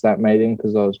focus that meeting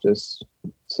because I was just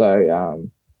so,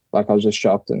 I was just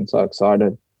shocked and so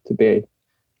excited to be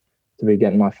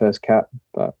getting my first cap.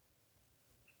 But,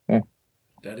 yeah.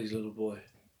 Daddy's little boy.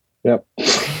 Yep.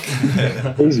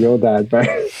 He's your dad, bro.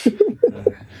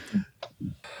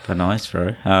 But nice,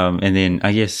 bro. And then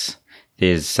I guess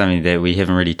there's something that we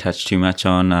haven't really touched too much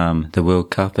on, the World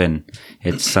Cup, and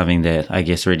it's something that I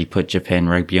guess really put Japan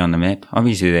rugby on the map.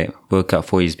 Obviously, that World Cup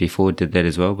 4 years before did that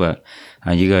as well, but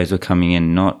you guys were coming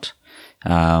in not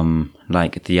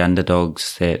like the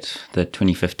underdogs that the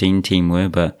 2015 team were,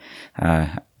 but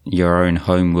your own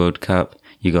home World Cup.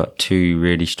 You got two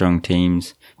really strong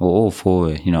teams. Well, all four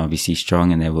were, obviously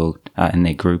strong in their in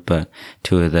their group, but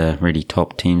two of the really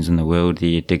top teams in the world that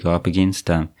you had to go up against.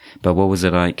 But what was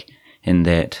it like in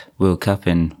that World Cup,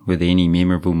 and were there any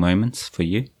memorable moments for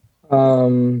you?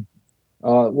 Well,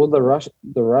 the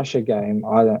Russia game,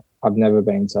 I've never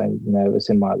been so nervous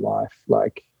in my life.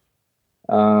 Like,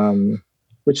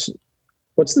 what's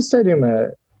the stadium?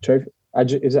 Is it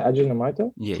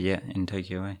Ajinomoto? Yeah, in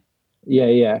Tokyo. Eh?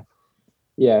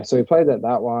 Yeah. So we played at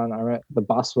that one. I remember the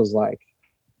bus was like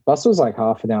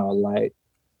half an hour late.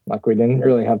 Like, we didn't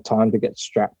really have time to get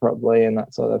strapped properly and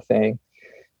that sort of thing.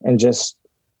 And just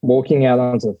walking out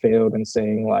onto the field and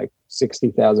seeing like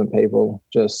 60,000 people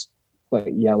just like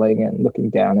yelling and looking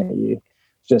down at you.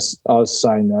 I was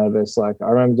so nervous. Like, I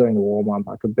remember doing the warm up,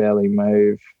 I could barely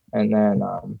move. And then,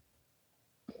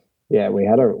 we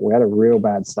had a real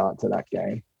bad start to that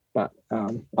game. But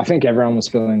I think everyone was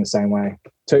feeling the same way.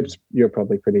 Toops, you're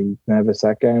probably pretty nervous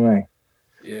that game, eh?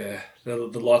 Yeah, the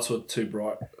lights were too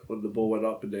bright when the ball went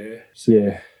up in the air. So.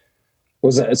 Yeah.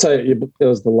 Was it? So it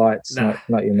was the lights, nah,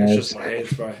 not your nerves. It's just my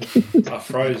hands, bro. I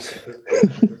froze.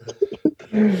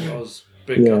 I was a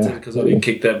bit gutted because I didn't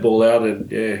kick that ball out and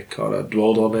kind of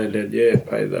dwelled on it and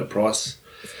paid that price.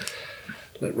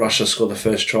 Let Russia score the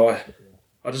first try.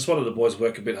 I just wanted the boys to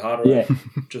work a bit harder. Yeah.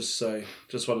 Just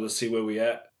wanted to see where we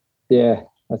at. Yeah,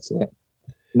 that's it.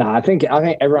 No, I think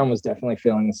everyone was definitely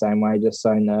feeling the same way, just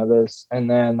so nervous. And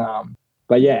then,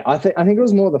 but yeah, I think it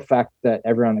was more the fact that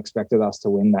everyone expected us to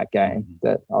win that game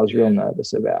that I was real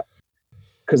nervous about.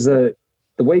 Because the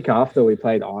week after we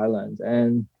played Ireland,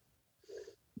 and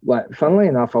like, funnily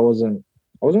enough, I wasn't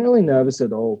really nervous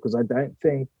at all because I don't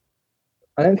think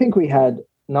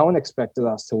no one expected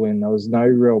us to win. There was no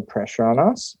real pressure on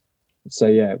us. So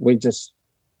yeah,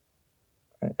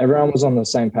 everyone was on the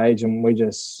same page, and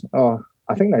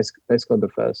I think they scored the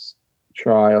first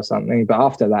try or something. But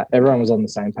after that, everyone was on the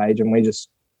same page, and we just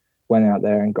went out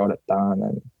there and got it done.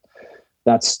 And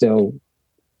that's still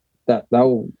that's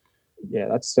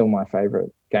still my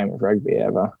favorite game of rugby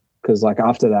ever. Because like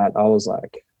after that, I was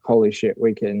like, holy shit,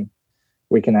 we can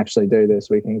actually do this.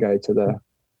 We can go to the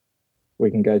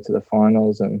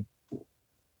finals and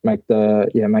make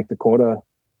the quarter,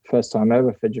 first time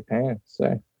ever for Japan.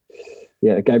 So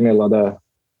yeah, it gave me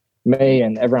me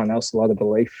and everyone else a lot of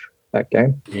belief, that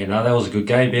game. Yeah, no, that was a good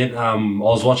game, man. I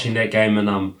was watching that game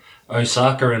in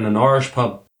Osaka in an Irish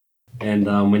pub, and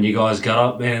when you guys got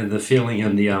up, man, the feeling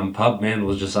in the pub, man,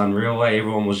 was just unreal.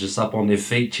 Everyone was just up on their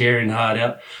feet, cheering hard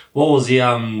out. What was the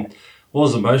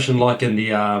emotion like in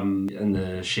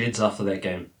the sheds after that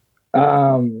game?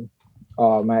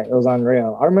 Oh mate, it was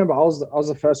unreal. I remember I was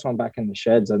the first one back in the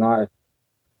sheds, and I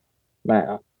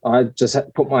just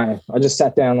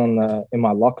sat down in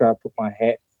my locker, put my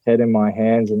head in my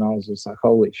hands, and I was just like,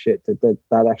 holy shit, did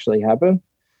that actually happen? And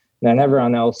then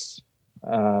everyone else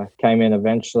came in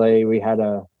eventually. We had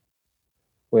a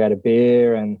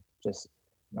beer, and just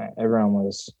everyone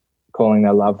was calling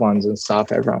their loved ones and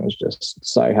stuff. Everyone was just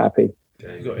so happy.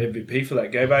 Yeah, you got MVP for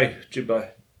that game, eh, Jimbo? I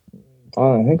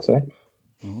don't think so.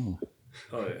 Ooh.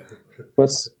 Oh yeah.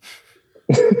 What's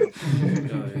Oh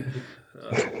yeah.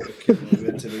 Okay,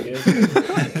 momentum again.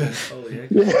 Holy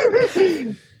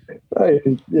heck. Oh,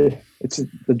 yeah, it's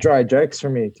the dry jokes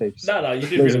from me, Teeps. No, you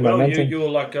did Losing really well. momentum. You were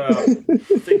like, I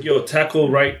think your tackle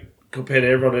rate compared to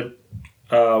everyone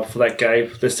for that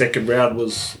game, the second round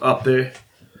was up there,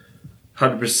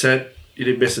 100%. You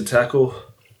didn't miss a tackle.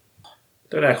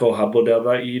 Don't act all humble now,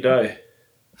 mate. You know.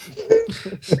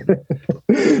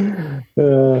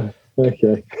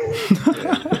 Okay.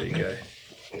 Yeah, there you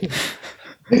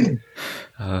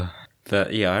go.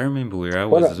 But yeah, I remember where I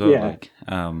was as well. Yeah. Like,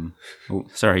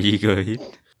 sorry, you go ahead.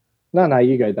 No,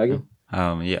 you go, Dougie.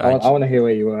 Yeah, I want to hear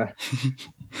where you were.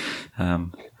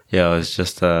 Yeah, I was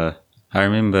just, I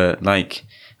remember, like,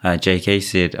 JK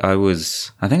said, I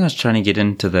think I was trying to get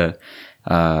into that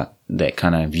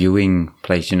kind of viewing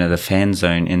place, the fan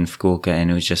zone in Fukuoka, and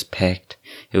it was just packed.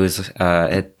 It was,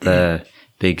 at the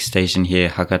big station here,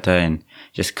 Hakata, and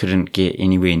just couldn't get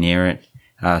anywhere near it.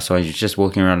 So I was just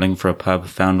walking around looking for a pub,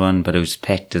 found one, but it was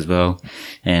packed as well.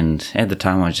 And at the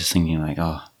time I was just thinking like,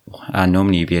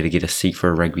 normally you'd be able to get a seat for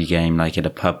a rugby game, like at a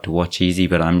pub to watch easy,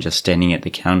 but I'm just standing at the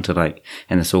counter, like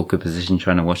in this awkward position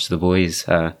trying to watch the boys.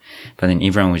 But then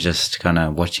everyone was just kind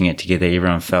of watching it together.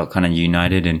 Everyone felt kind of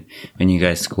united. And when you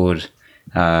guys scored,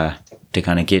 to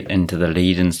kind of get into the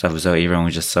lead and stuff as well, everyone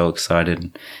was just so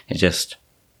excited. It just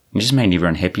made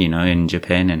everyone happy, in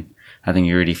Japan. And I think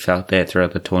you really felt that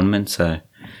throughout the tournament. So,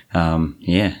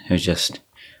 yeah, it was just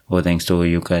all thanks to all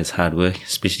you guys' hard work,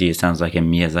 especially it sounds like in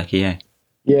Miyazaki, eh?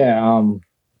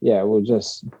 Yeah, we're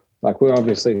just we're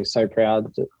obviously so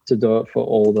proud to do it for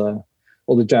all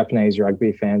the Japanese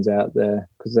rugby fans out there,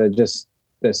 because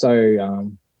they're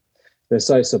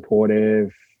so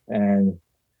supportive, and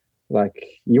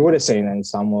like you would have seen in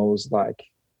Sunwolves, like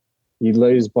you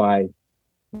lose by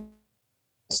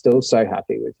still so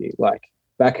happy with you. Like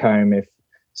back home, if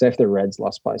the Reds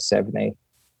lost by 70,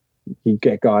 you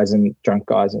get drunk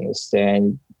guys in the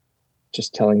stand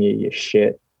just telling you you're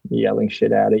shit, yelling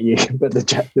shit out at you. But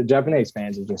the Japanese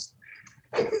fans are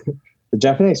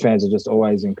just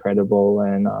always incredible,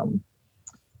 and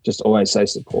just always so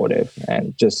supportive,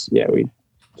 and we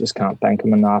just can't thank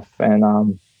them enough.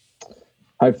 And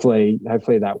hopefully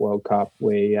that World Cup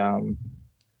we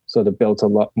sort of built a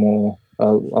lot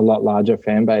larger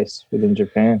fan base within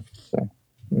Japan. So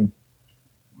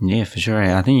yeah, for sure.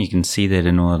 I think you can see that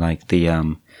in all like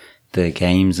the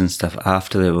games and stuff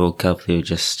after the World Cup. They were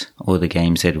just, all the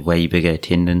games had way bigger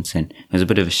attendance, and it was a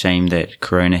bit of a shame that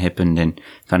Corona happened and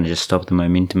kind of just stopped the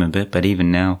momentum a bit. But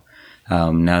even now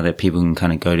that people can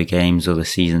kind of go to games, or the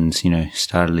season's,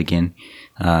 started again,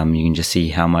 you can just see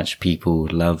how much people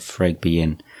love rugby,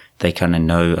 and they kind of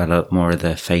know a lot more of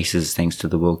the faces thanks to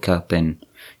the World Cup. And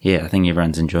yeah, I think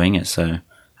everyone's enjoying it. So,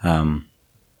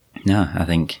 I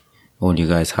think all you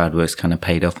guys' hard work's kind of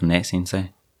paid off in that sense, eh?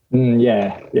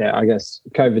 Yeah. I guess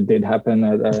COVID did happen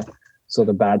at a sort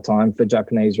of bad time for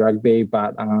Japanese rugby,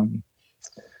 but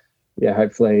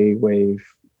hopefully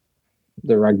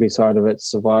the rugby side of it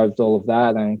survived all of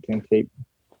that and can keep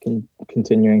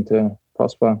continuing to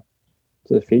prosper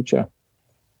to the future.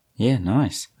 Yeah,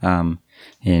 nice. And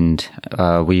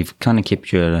we've kind of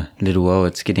kept you a little while.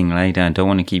 It's getting late. I don't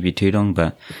want to keep you too long,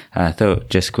 but I thought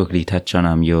just quickly touch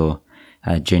on your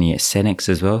journey at Sanix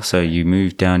as well. So you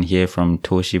moved down here from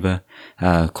Toshiba,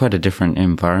 quite a different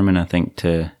environment, I think,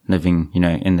 to living,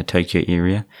 in the Tokyo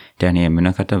area down here in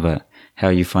Munakata. But how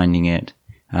are you finding it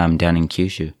down in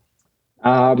Kyushu?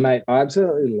 Mate, I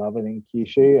absolutely love it in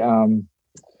Kyushu.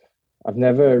 I've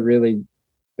never really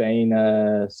been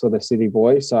a sort of city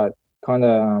boy, so I kind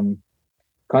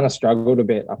of struggled a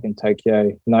bit up in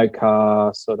Tokyo. No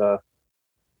car, sort of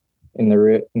in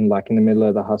the middle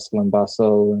of the hustle and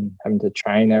bustle, and having to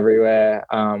train everywhere.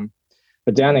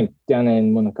 But down in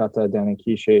Munakata, down in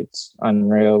Kyushu, it's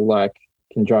unreal. Like,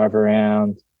 can drive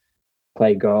around,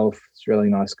 play golf. It's really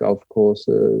nice golf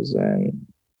courses, and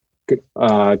go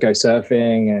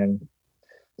surfing and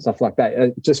stuff like that.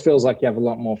 It just feels like you have a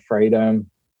lot more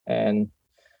freedom, and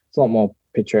it's a lot more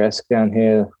picturesque down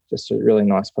here. Just a really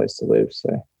nice place to live.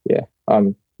 So yeah,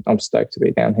 I'm stoked to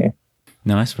be down here.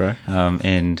 Nice, bro.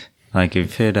 And like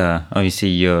you've heard, obviously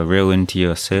you're real into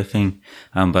your surfing,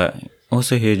 but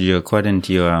also heard you're quite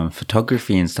into your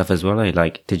photography and stuff as well. Eh?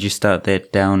 Like, did you start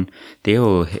that down there,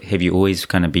 or have you always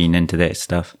kind of been into that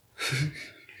stuff?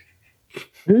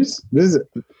 Who's this?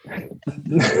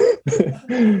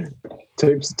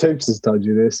 Toops has told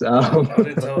you this. I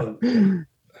didn't tell him.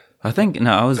 I think,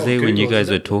 no, I was there when you Google, guys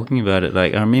were isn't it? talking about it.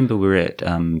 Like, I remember we were at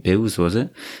Bill's, was it?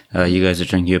 You guys were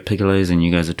drinking your piccolos and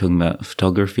you guys were talking about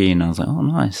photography, and I was like, oh,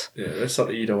 nice. Yeah, that's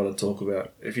something you don't want to talk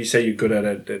about. If you say you're good at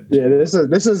it, then Yeah, this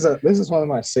is one of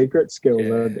my secret skills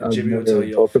yeah, I'd Jimmy will never tell really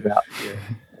you talk off. about.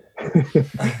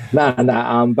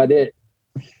 Yeah. But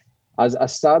I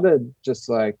started just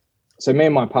like, so me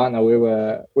and my partner, we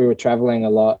were traveling a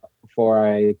lot before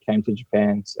I came to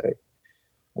Japan. So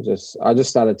I just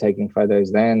started taking photos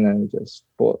then, and just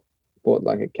bought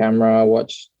like a camera,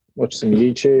 watched some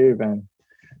YouTube, and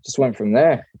just went from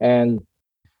there. And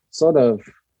sort of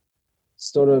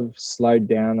slowed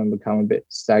down and become a bit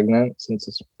stagnant since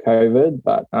it's COVID.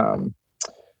 But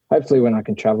hopefully when I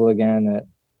can travel again, it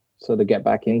sort of get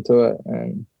back into it.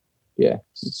 And yeah,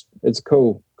 it's a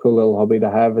cool little hobby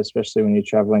to have, especially when you're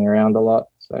traveling around a lot.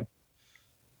 So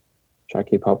try to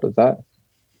keep up with that.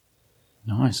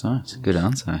 Nice. Good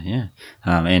answer, yeah.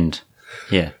 And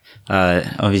yeah,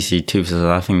 obviously Tubes is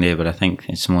laughing there, but I think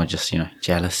it's more just,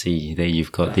 jealousy that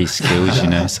you've got these skills,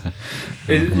 so.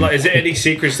 Is there any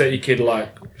secrets that you can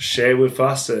like share with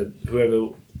us and whoever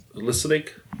listening?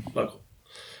 Like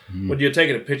when you're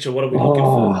taking a picture, what are we looking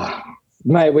for?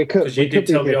 Mate, we could. Because you did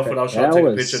tell me off when I was trying to take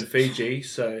a picture in Fiji,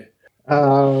 so.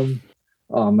 Oh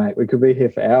mate, we could be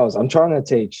here for hours. I'm trying to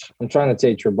teach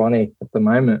Raboni at the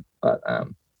moment, but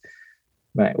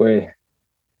mate, we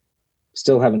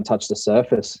still haven't touched the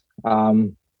surface. Yeah,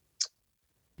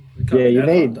 you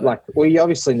need you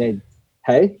obviously need.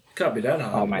 Hey, Can't be that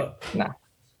hard. oh mate, nah,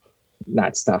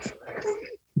 it's tough.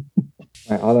 Mate,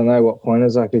 I don't know what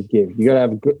pointers I could give. You got to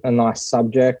have a nice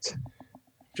subject.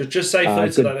 Just say, for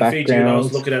instance, like the Fiji, when I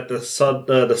was looking at the sun,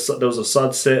 there was a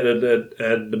sunset and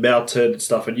the mountain and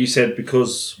stuff, and you said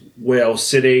because where I was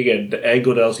sitting and the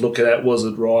angle that I was looking at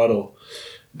wasn't right, or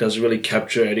doesn't really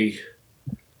capture any.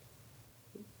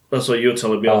 That's what you were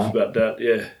telling me off about that,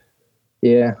 yeah.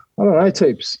 Yeah, I don't know,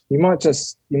 Toops. You might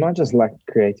just lack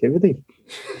creativity.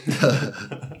 Oh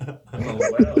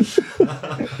wow.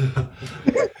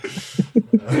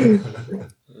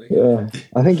 Yeah,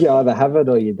 I think you either have it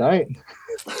or you don't.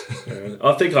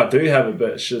 I think I do have it,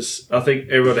 but it's just I think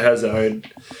everyone has their own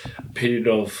opinion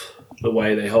of the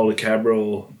way they hold a camera,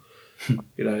 or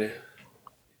do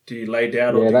you lay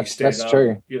down or do you stand that's up?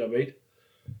 true. You know what I mean?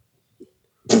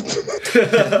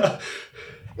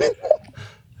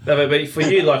 No, but for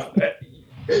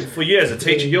you, as a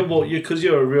teacher, you're more because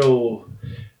you're a real. What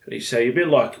do you say? You're a bit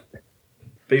like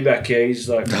be back here. He's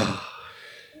like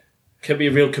can be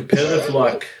real competitive.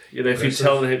 Like if you're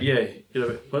telling him,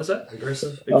 what is that?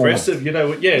 Aggressive. Aggressive.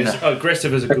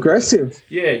 Aggressive is a good Aggressive. word.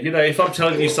 Yeah, if I'm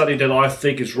telling you something that I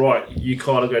think is right, you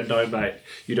kind of go, no, mate,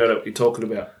 you don't know what you're talking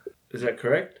about. Is that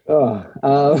correct?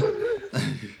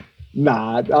 Nah,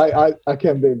 I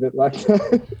can be a bit like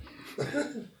that.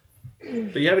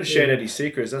 But you haven't shared any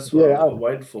secrets. That's what I'm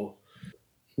waiting for.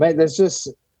 Mate,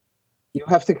 you'll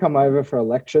have to come over for a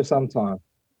lecture sometime.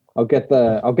 I'll get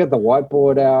the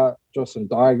whiteboard out, draw some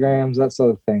diagrams, that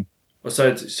sort of thing.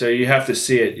 So you have to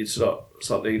see it. It's not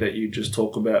something that you just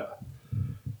talk about.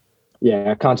 Yeah,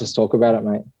 I can't just talk about it,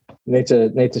 mate. Need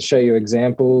to show you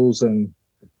examples and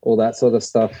all that sort of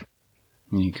stuff.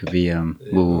 You could be,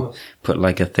 we'll put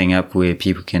like a thing up where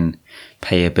people can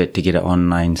pay a bit to get an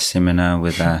online seminar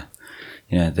with, the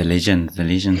legend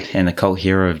and the cult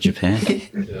hero of Japan.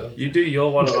 Yeah. You do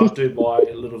your one and I'll do my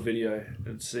little video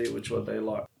and see which one they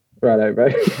like. Righto, bro.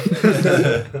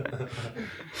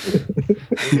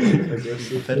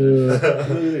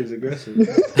 He's aggressive.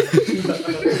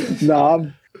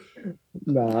 I'm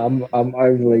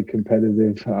overly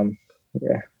competitive.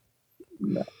 Yeah.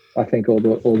 No. I think all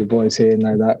the boys here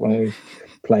know that when we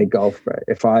play golf, bro.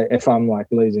 If I'm like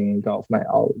losing in golf, mate,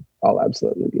 I'll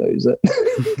absolutely lose it.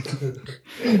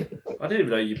 I didn't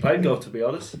even know you played golf, to be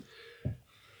honest.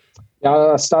 Yeah,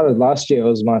 I started last year. It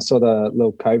was my sort of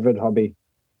little COVID hobby.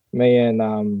 Me and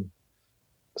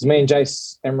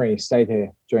Jace Emery stayed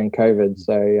here during COVID,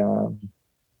 so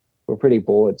we're pretty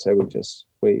bored. So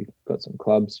we got some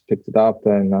clubs, picked it up,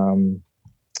 and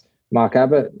Mark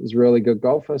Abbott is a really good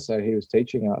golfer, so he was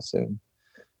teaching us. And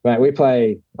mate, we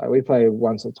play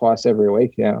once or twice every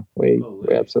week now. We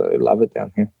absolutely love it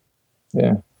down here.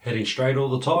 Yeah. Heading straight all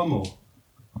the time, or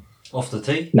off the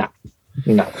tee? No.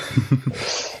 Nah.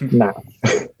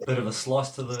 Bit of a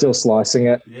slice to the. Still slicing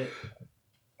it. Yeah.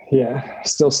 Yeah,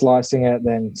 still slicing it.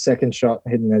 Then second shot,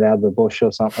 hitting it out of the bush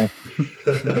or something.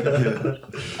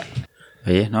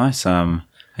 Yeah, nice. I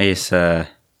guess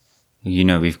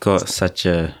we've got such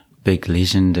a big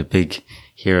legend, a big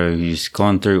hero who's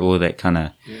gone through all that kind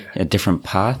of a different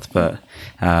path. But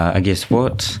I guess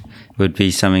what would be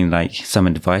something like some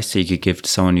advice that you could give to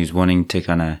someone who's wanting to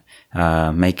kind of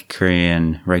make a career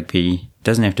in rugby?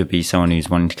 Doesn't have to be someone who's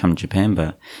wanting to come to Japan,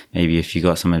 but maybe if you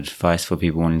got some advice for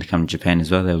people wanting to come to Japan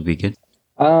as well, that would be good.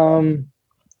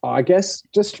 I guess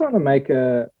just trying to make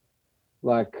a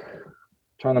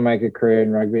career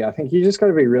in rugby. I think you just got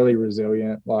to be really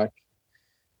resilient. Like,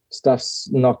 stuff's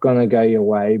not going to go your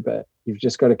way, but you've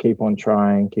just got to keep on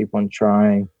trying,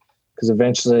 because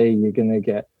eventually you're going to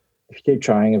get, if you keep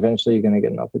trying, eventually you're going to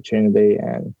get an opportunity.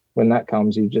 And when that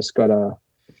comes, you just got to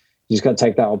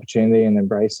take that opportunity and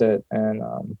embrace it. And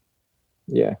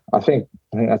I think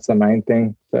that's the main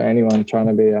thing for anyone trying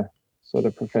to be a sort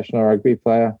of professional rugby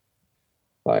player.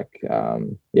 Like,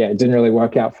 it didn't really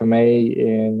work out for me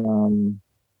in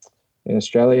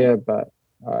Australia, but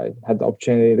I had the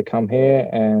opportunity to come here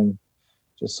and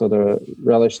just sort of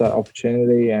relish that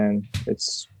opportunity. And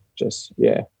it's just,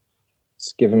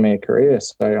 it's given me a career.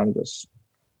 So I'm just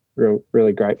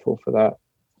really grateful for that.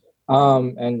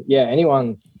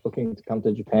 Anyone looking to come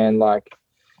to Japan, like,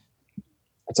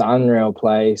 it's an unreal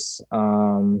place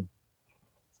to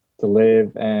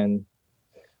live. And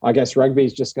I guess rugby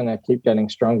is just going to keep getting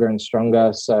stronger and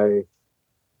stronger. So,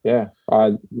 if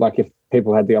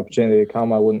people had the opportunity to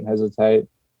come, I wouldn't hesitate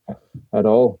at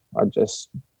all. I'd just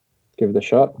give it a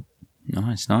shot.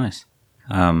 Nice.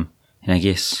 And I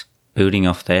guess building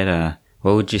off that,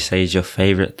 what would you say is your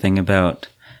favorite thing about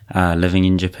living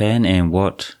in Japan, and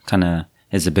what kind of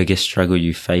is the biggest struggle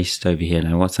you faced over here?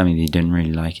 And what's something that you didn't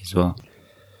really like as well?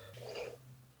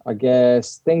 I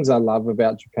guess things I love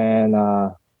about Japan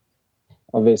are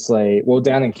obviously,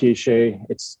 down in Kyushu,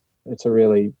 it's a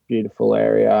really beautiful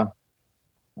area.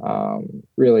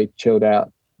 Really chilled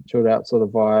out sort of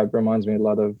vibe. Reminds me a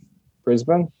lot of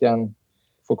Brisbane, down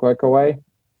Fukuoka way.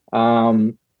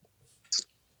 And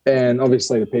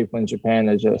obviously the people in Japan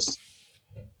are just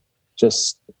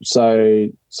so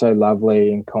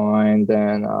lovely and kind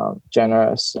and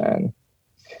generous. And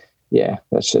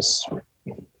that's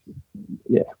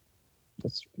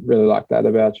really like that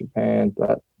about Japan.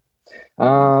 But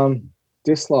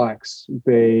dislikes would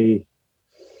be,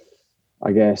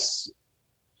 I guess,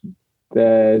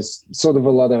 there's sort of a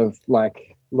lot of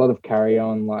carry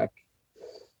on, like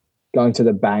going to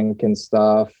the bank and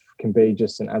stuff can be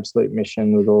just an absolute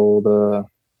mission with all the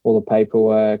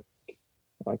paperwork.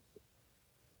 Like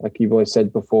you've always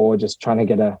said before, just trying to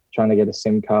get a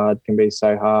SIM card can be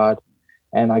so hard.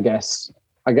 And I guess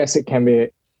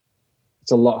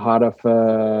it's a lot harder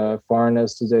for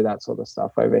foreigners to do that sort of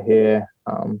stuff over here.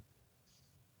 And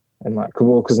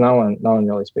because no one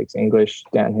really speaks English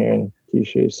down here in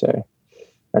Kyushu, so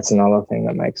that's another thing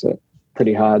that makes it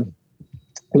pretty hard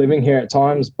living here at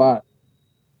times. But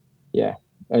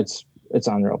it's an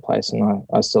unreal place, and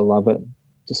I still love it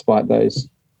despite those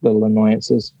little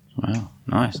annoyances. Wow,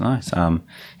 nice.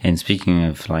 And speaking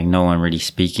of no one really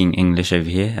speaking English over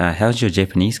here, how's your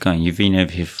Japanese going? You've been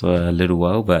over here for a little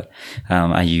while, but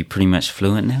are you pretty much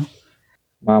fluent now?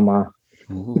 Mama.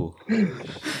 Ooh.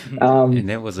 And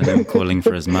that wasn't him calling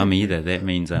for his mum either. That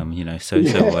means so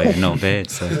way, not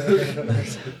bad. So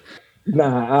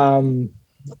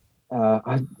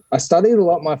I studied a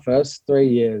lot my first 3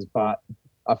 years, but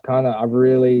I've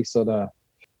really sort of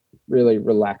really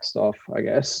relaxed off, I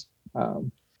guess.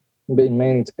 Been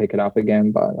meaning to pick it up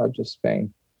again, but I've just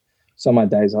been, so my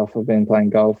days off I've been playing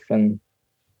golf and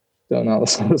doing other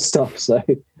sort of stuff. So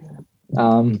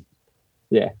I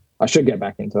should get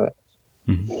back into it.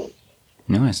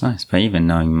 Mm-hmm. Nice. But even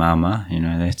knowing Mama,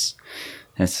 that's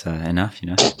enough.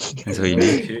 That's all you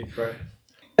need. Cute, bro.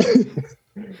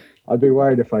 I'd be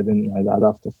worried if I didn't know that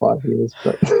after 5 years,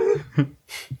 but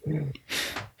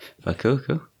cool.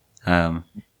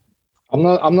 I'm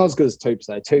not as good as Toops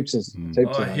though. Toops is.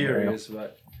 Here he is,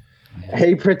 mate.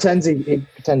 He pretends he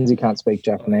can't speak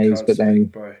Japanese, but then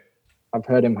bro. I've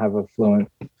heard him have a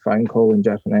fluent phone call in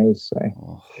Japanese. So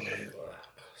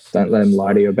don't let him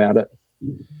lie to you about it.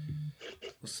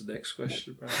 What's the next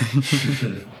question, bro?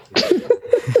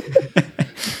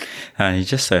 He's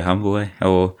just so humble.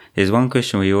 Or there's one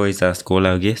question we always ask all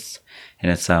our guests, and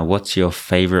it's what's your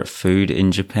favorite food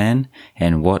in Japan,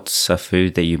 and what's a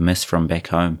food that you miss from back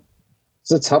home? It's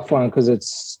a tough one because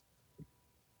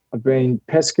I've been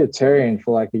pescatarian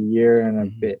for like a year and a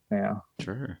bit now.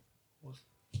 Sure.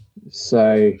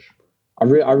 So I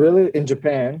really in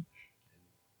Japan,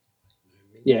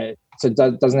 so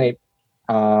doesn't eat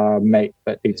meat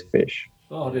but eats fish.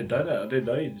 Oh, I didn't know that. I didn't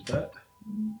know you did that.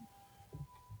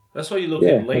 That's why you look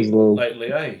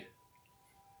lately, eh?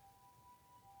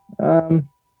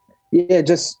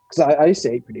 Just because I used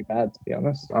to eat pretty bad, to be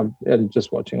honest. I'm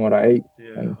just watching what I eat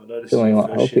and feeling a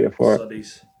lot healthier for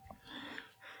it.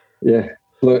 Yeah,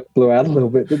 blew out a little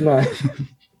bit, didn't I?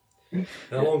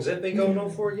 How long's that been going on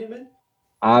for again, man?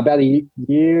 About a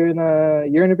year and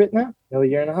a bit now, nearly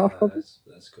a year and a half, probably.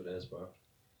 That's good as, bro.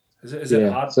 Is it Yeah,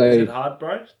 hard? so- is it hard,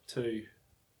 bro, to do?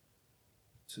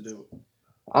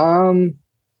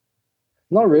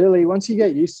 Not really. Once you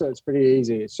get used to it, it's pretty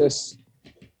easy. It's just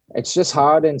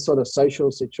hard in sort of social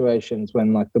situations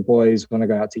when like the boys want to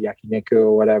go out to yakiniku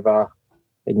or whatever,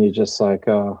 and you're just like,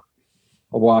 oh,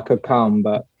 well, I could come,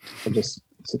 but I'll just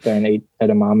sit there and eat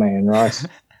edamame and rice.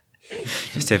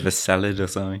 Just have a salad or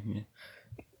something.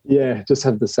 Yeah, just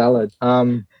have the salad.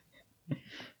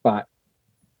 But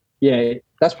yeah,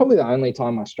 that's probably the only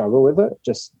time I struggle with it.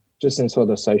 Just in sort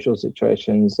of social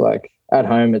situations. Like at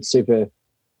home, it's super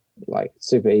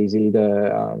easy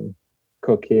to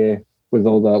cook here with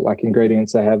all the like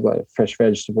ingredients they have, like fresh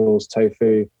vegetables,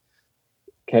 tofu,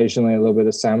 occasionally a little bit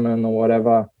of salmon or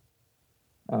whatever.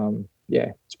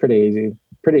 Yeah, it's pretty easy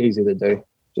to do.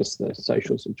 Just the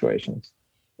social situations.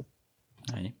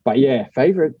 Aye. But yeah,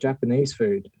 favorite Japanese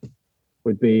food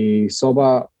would be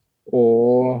soba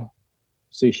or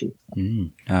sushi.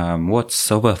 What's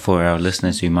soba for our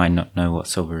listeners who might not know what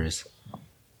soba is?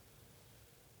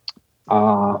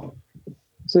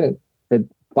 Is it the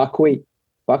buckwheat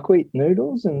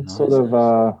noodles and Nice. sort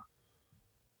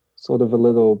of a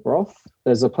little broth?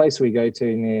 There's a place we go to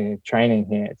near training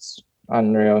here. It's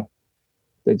unreal.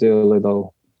 They do a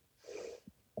little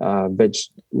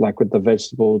like with the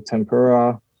vegetable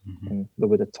tempura and a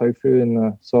little bit of tofu in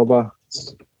the soba.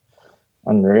 It's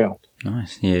unreal.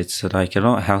 Nice. Yeah, it's like a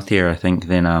lot healthier, I think,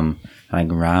 than like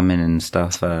ramen and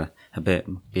stuff. A bit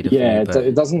better Yeah, for you,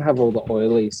 it doesn't have all the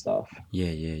oily stuff.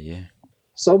 yeah.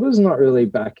 Soba's not really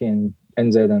back in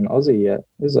NZ and Aussie yet,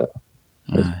 is it?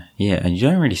 Yeah, and you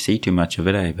don't really see too much of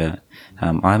it, But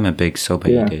I'm a big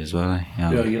soba Yeah. eater as well.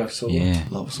 Yeah, you like soba? Yeah,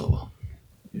 Love soba.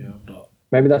 Yeah, I'm not.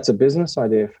 Maybe that's a business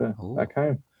idea for Ooh. back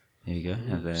home. there you go.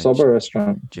 The Soba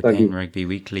restaurant. Japan Dougie. Rugby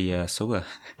Weekly soba.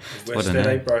 What West a End,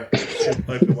 name. bro. Should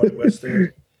open one in West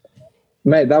End.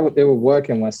 Mate, it would work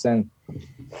in West End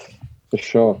for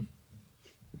sure.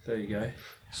 There you go.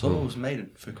 Soba was made in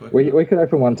Fukuoka. We could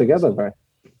open one together, bro.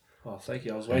 Oh, thank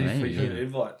you. I was waiting for maybe, you yeah. to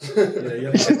invite. Yeah, you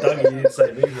only said Dougie, you didn't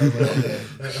say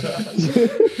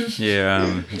me.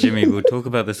 Yeah, Jimmy, we'll talk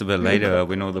about this a bit later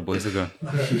when all the boys are gone.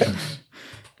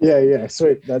 Yeah,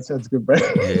 sweet. That sounds good, bro.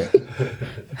 Yeah.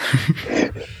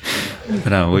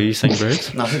 But what were you saying,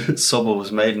 Bruce? No, soba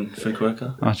was made in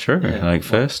Fukuoka. Oh, true. Yeah. Like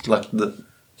first. Like the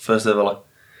first ever, like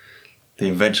the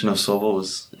invention of soba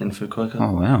was in Fukuoka.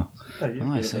 Oh wow. Hey, you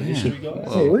Nice, bit of a yeah. history guy. Well,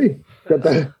 Holy, got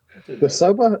the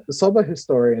soba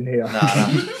historian here.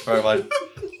 Nah, bro,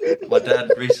 my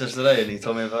dad researched today and he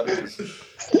told me about it.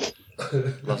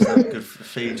 Loves that good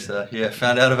feed, so yeah,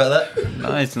 found out about that.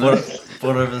 Nice.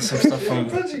 Brought over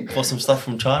some stuff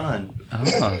from China, and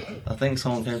Oh, I think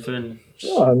someone came through and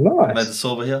Oh, made nice. the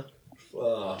soba here.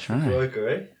 Wow, Try.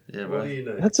 Fukuoka, eh? Yeah, What bro. do you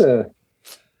know?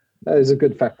 That is a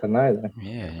good fact to know, though.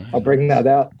 yeah. I'll bring that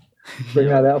out. Bring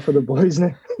that out for the boys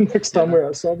next time we're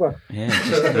at soba. Yeah.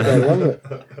 I love it.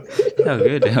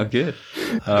 How good.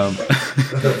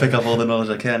 Pick up all the knowledge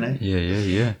I can, eh?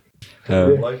 Yeah.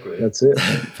 Like, eh? That's it.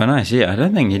 But nice, yeah. I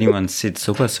don't think anyone said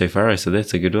soba so far, so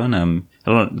that's a good one. A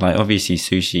lot like obviously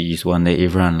sushi is one that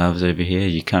everyone loves over here.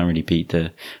 You can't really beat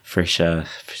the fresh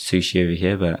sushi over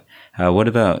here. But what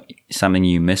about something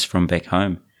you miss from back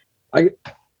home?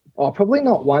 Probably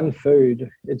not one food.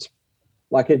 It's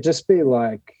like it'd just be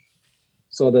like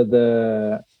sort of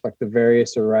the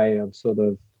various array of sort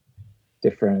of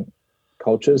different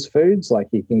cultures foods. Like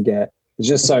you can get, it's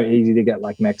just so easy to get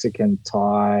like Mexican,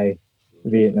 Thai,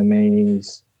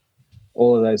 Vietnamese,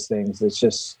 all of those things. It's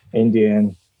just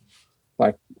Indian,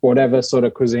 like whatever sort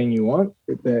of cuisine you want.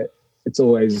 It's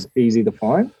always easy to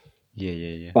find.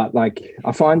 Yeah. But like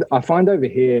I find over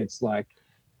here, it's like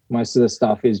most of the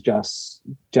stuff is just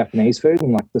Japanese food,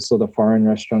 and like the sort of foreign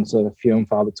restaurants are few and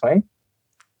far between.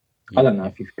 I don't know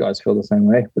if you guys feel the same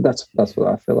way, but that's what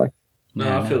I feel like.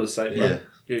 No, I feel the same. Yeah.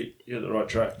 Yeah. You're on the right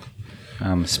track.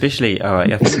 Especially,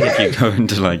 I think if you go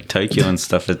into like Tokyo and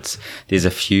stuff, there's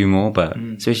a few more, but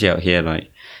especially out here,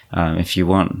 like if you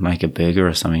want like a burger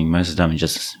or something, most of the time it's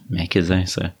just Macca's, eh?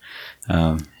 So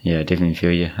yeah, definitely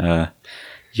feel you.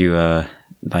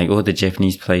 Like all the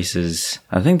Japanese places,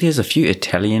 I think there's a few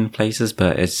Italian places,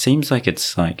 but it seems like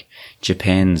it's like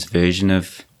Japan's version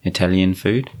of Italian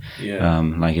food. Yeah.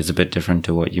 Like it's a bit different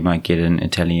to what you might get in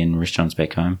Italian restaurants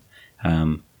back home.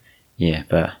 Yeah,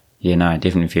 but yeah, no, I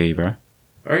definitely feel you, bro.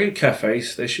 I reckon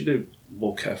cafes. They should do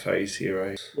more cafes here,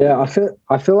 eh? Yeah,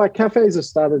 I feel like cafes have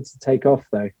started to take off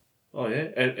though. Oh yeah,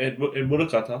 and in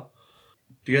Murakata.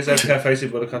 Do you guys have cafes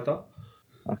in Murakata?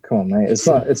 Oh, come on, mate. It's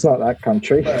not that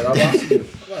country. Mate, I'm asking you.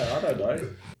 Mate, I don't know.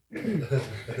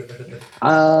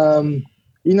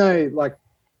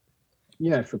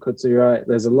 Fukutsu, right?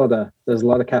 There's a lot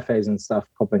of cafes and stuff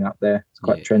popping up there. It's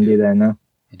quite trendy there now.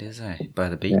 It is, by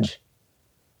the beach.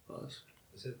 Nice.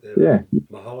 Is it Yeah.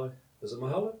 Mahalo? Is it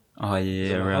Mahalo? Oh, Is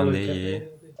yeah, it around Mahalo there, Cafe? yeah.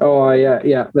 Oh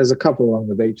yeah. There's a couple along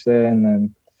the beach there, and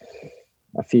then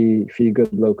a few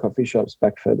good little coffee shops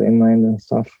back further inland and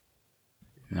stuff.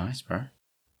 Nice, bro.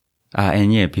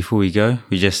 And yeah, before we go,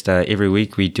 we just, every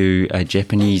week we do a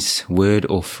Japanese word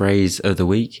or phrase of the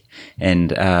week. And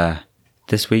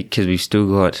this week, because we've still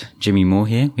got Jimmy Moore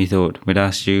here, we thought we'd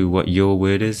ask you what your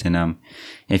word is. And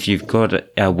if you've got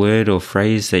a word or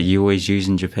phrase that you always use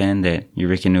in Japan that you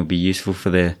reckon will be useful for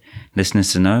the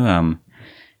listeners to know,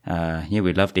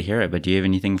 we'd love to hear it. But do you have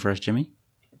anything for us, Jimmy?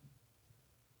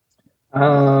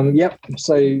 Yep.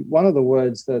 So one of the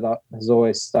words that has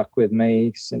always stuck with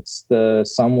me since the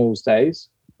Sunwolves days,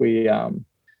 we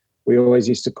always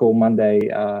used to call Monday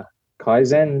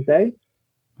Kaizen Day.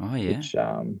 Oh yeah. Which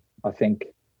I think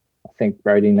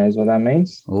Brody knows what that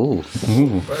means. Oh,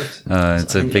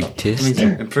 it's a big test. It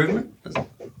means improvement.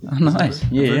 Oh, nice.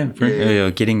 Yeah. You're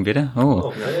getting better.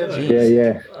 Oh,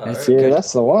 Yeah. That's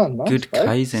That's the one. Nice, good bro.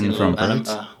 Kaizen from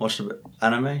Brits. Watched a bit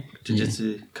anime,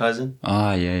 Jujutsu Kaisen.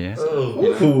 Oh, yeah.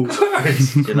 Oh,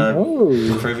 Christ. You know, Oh,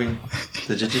 improving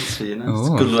the Jujutsu. You know, it's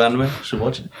Oh. a good little anime. Should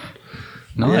watch it.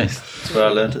 Nice. Yeah, that's where I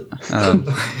learned it.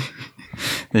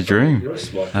 The dream. You're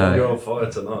smart. You're on fire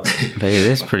tonight. But yeah,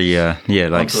 that's pretty,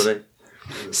 like Until they-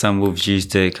 some wolves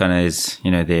used it kind of as,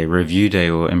 their review day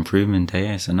or improvement day.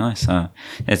 Yeah, so nice.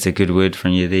 That's a good word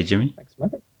from you there, Jimmy. thanks,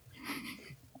 mate.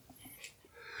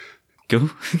 Cool.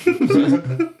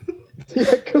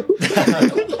 Yeah, cool.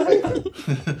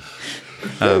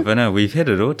 But no, we've had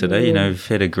it all today. We've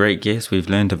had a great guest. We've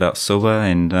learned about soba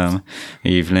and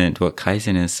we've learned what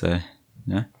Kaizen is. So,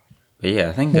 But yeah,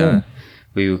 I think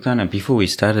we were kind of, before we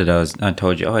started, I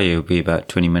told you, it'll be about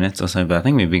 20 minutes or so, but I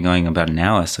think we've been going about an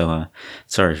hour. So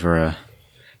sorry for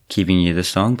keeping you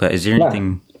this long. But is there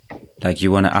anything like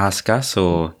you want to ask us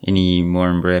or any more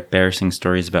embarrassing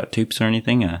stories about Toops or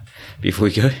anything before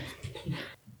we go?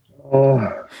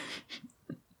 Oh,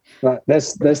 but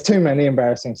there's too many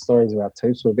embarrassing stories about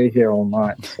Toops. We'll be here all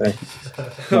night, so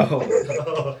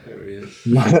There he is.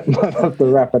 might have to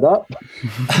wrap it up.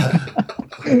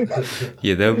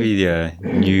 Yeah, there'll be a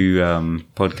new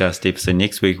podcast episode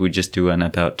next week. We'll just do one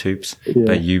about Toops,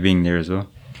 but you being there as well.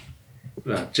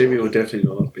 No, Jimmy will definitely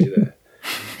not be there.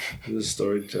 He's a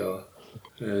storyteller.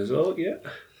 And he's,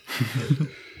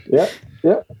 Yep.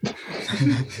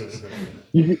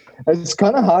 It's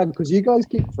kind of hard because you guys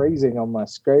keep freezing on my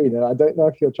screen, and I don't know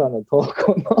if you're trying to talk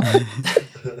or not.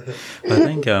 I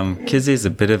think because there's a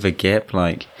bit of a gap,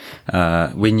 like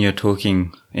when you're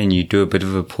talking and you do a bit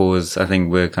of a pause, I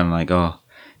think we're kind of like,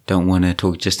 don't want to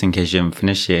talk just in case you haven't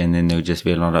finished yet, and then there'll just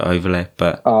be a lot of overlap.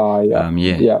 But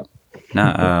yeah.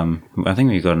 No, I think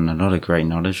we've gotten a lot of great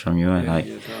knowledge from you.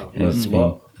 It's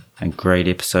been a great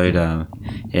episode,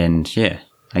 and yeah,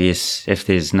 I guess if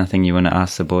there's nothing you want to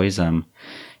ask the boys,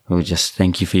 we'll just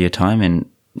thank you for your time. And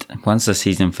once the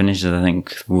season finishes, I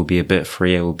think we'll be a bit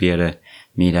freer. We'll be able to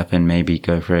meet up and maybe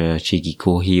go for a cheeky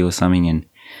kohi or something, and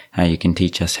you can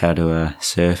teach us how to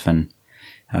surf and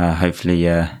hopefully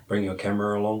Bring your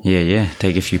camera along. Yeah,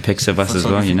 take a few pics of us as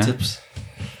well. Tips.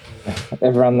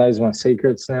 Everyone knows my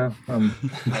secrets now.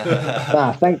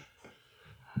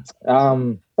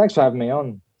 Thanks for having me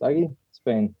on, Dougie. It's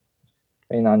been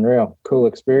unreal, cool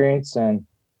experience, and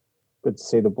good to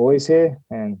see the boys here.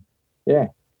 And yeah,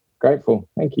 grateful.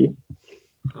 Thank you.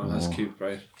 Oh, that's cute,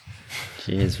 bro.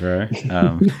 Cheers, bro.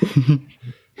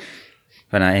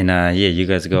 But you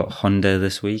guys got Honda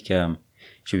this week.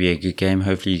 Should be a good game.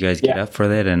 Hopefully, you guys get up for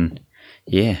that. And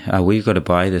we've got a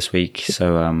bye this week,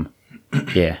 so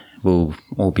we'll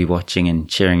all be watching and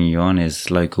cheering you on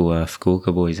as local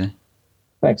Fukuoka boys.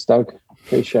 Thanks, Doug.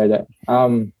 Appreciate it.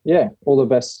 All the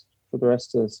best for the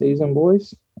rest of the season,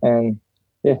 boys. And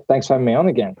thanks for having me on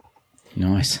again.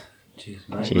 Nice. Cheers,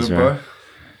 mate. Cheers, bro.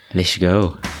 Let's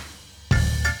go.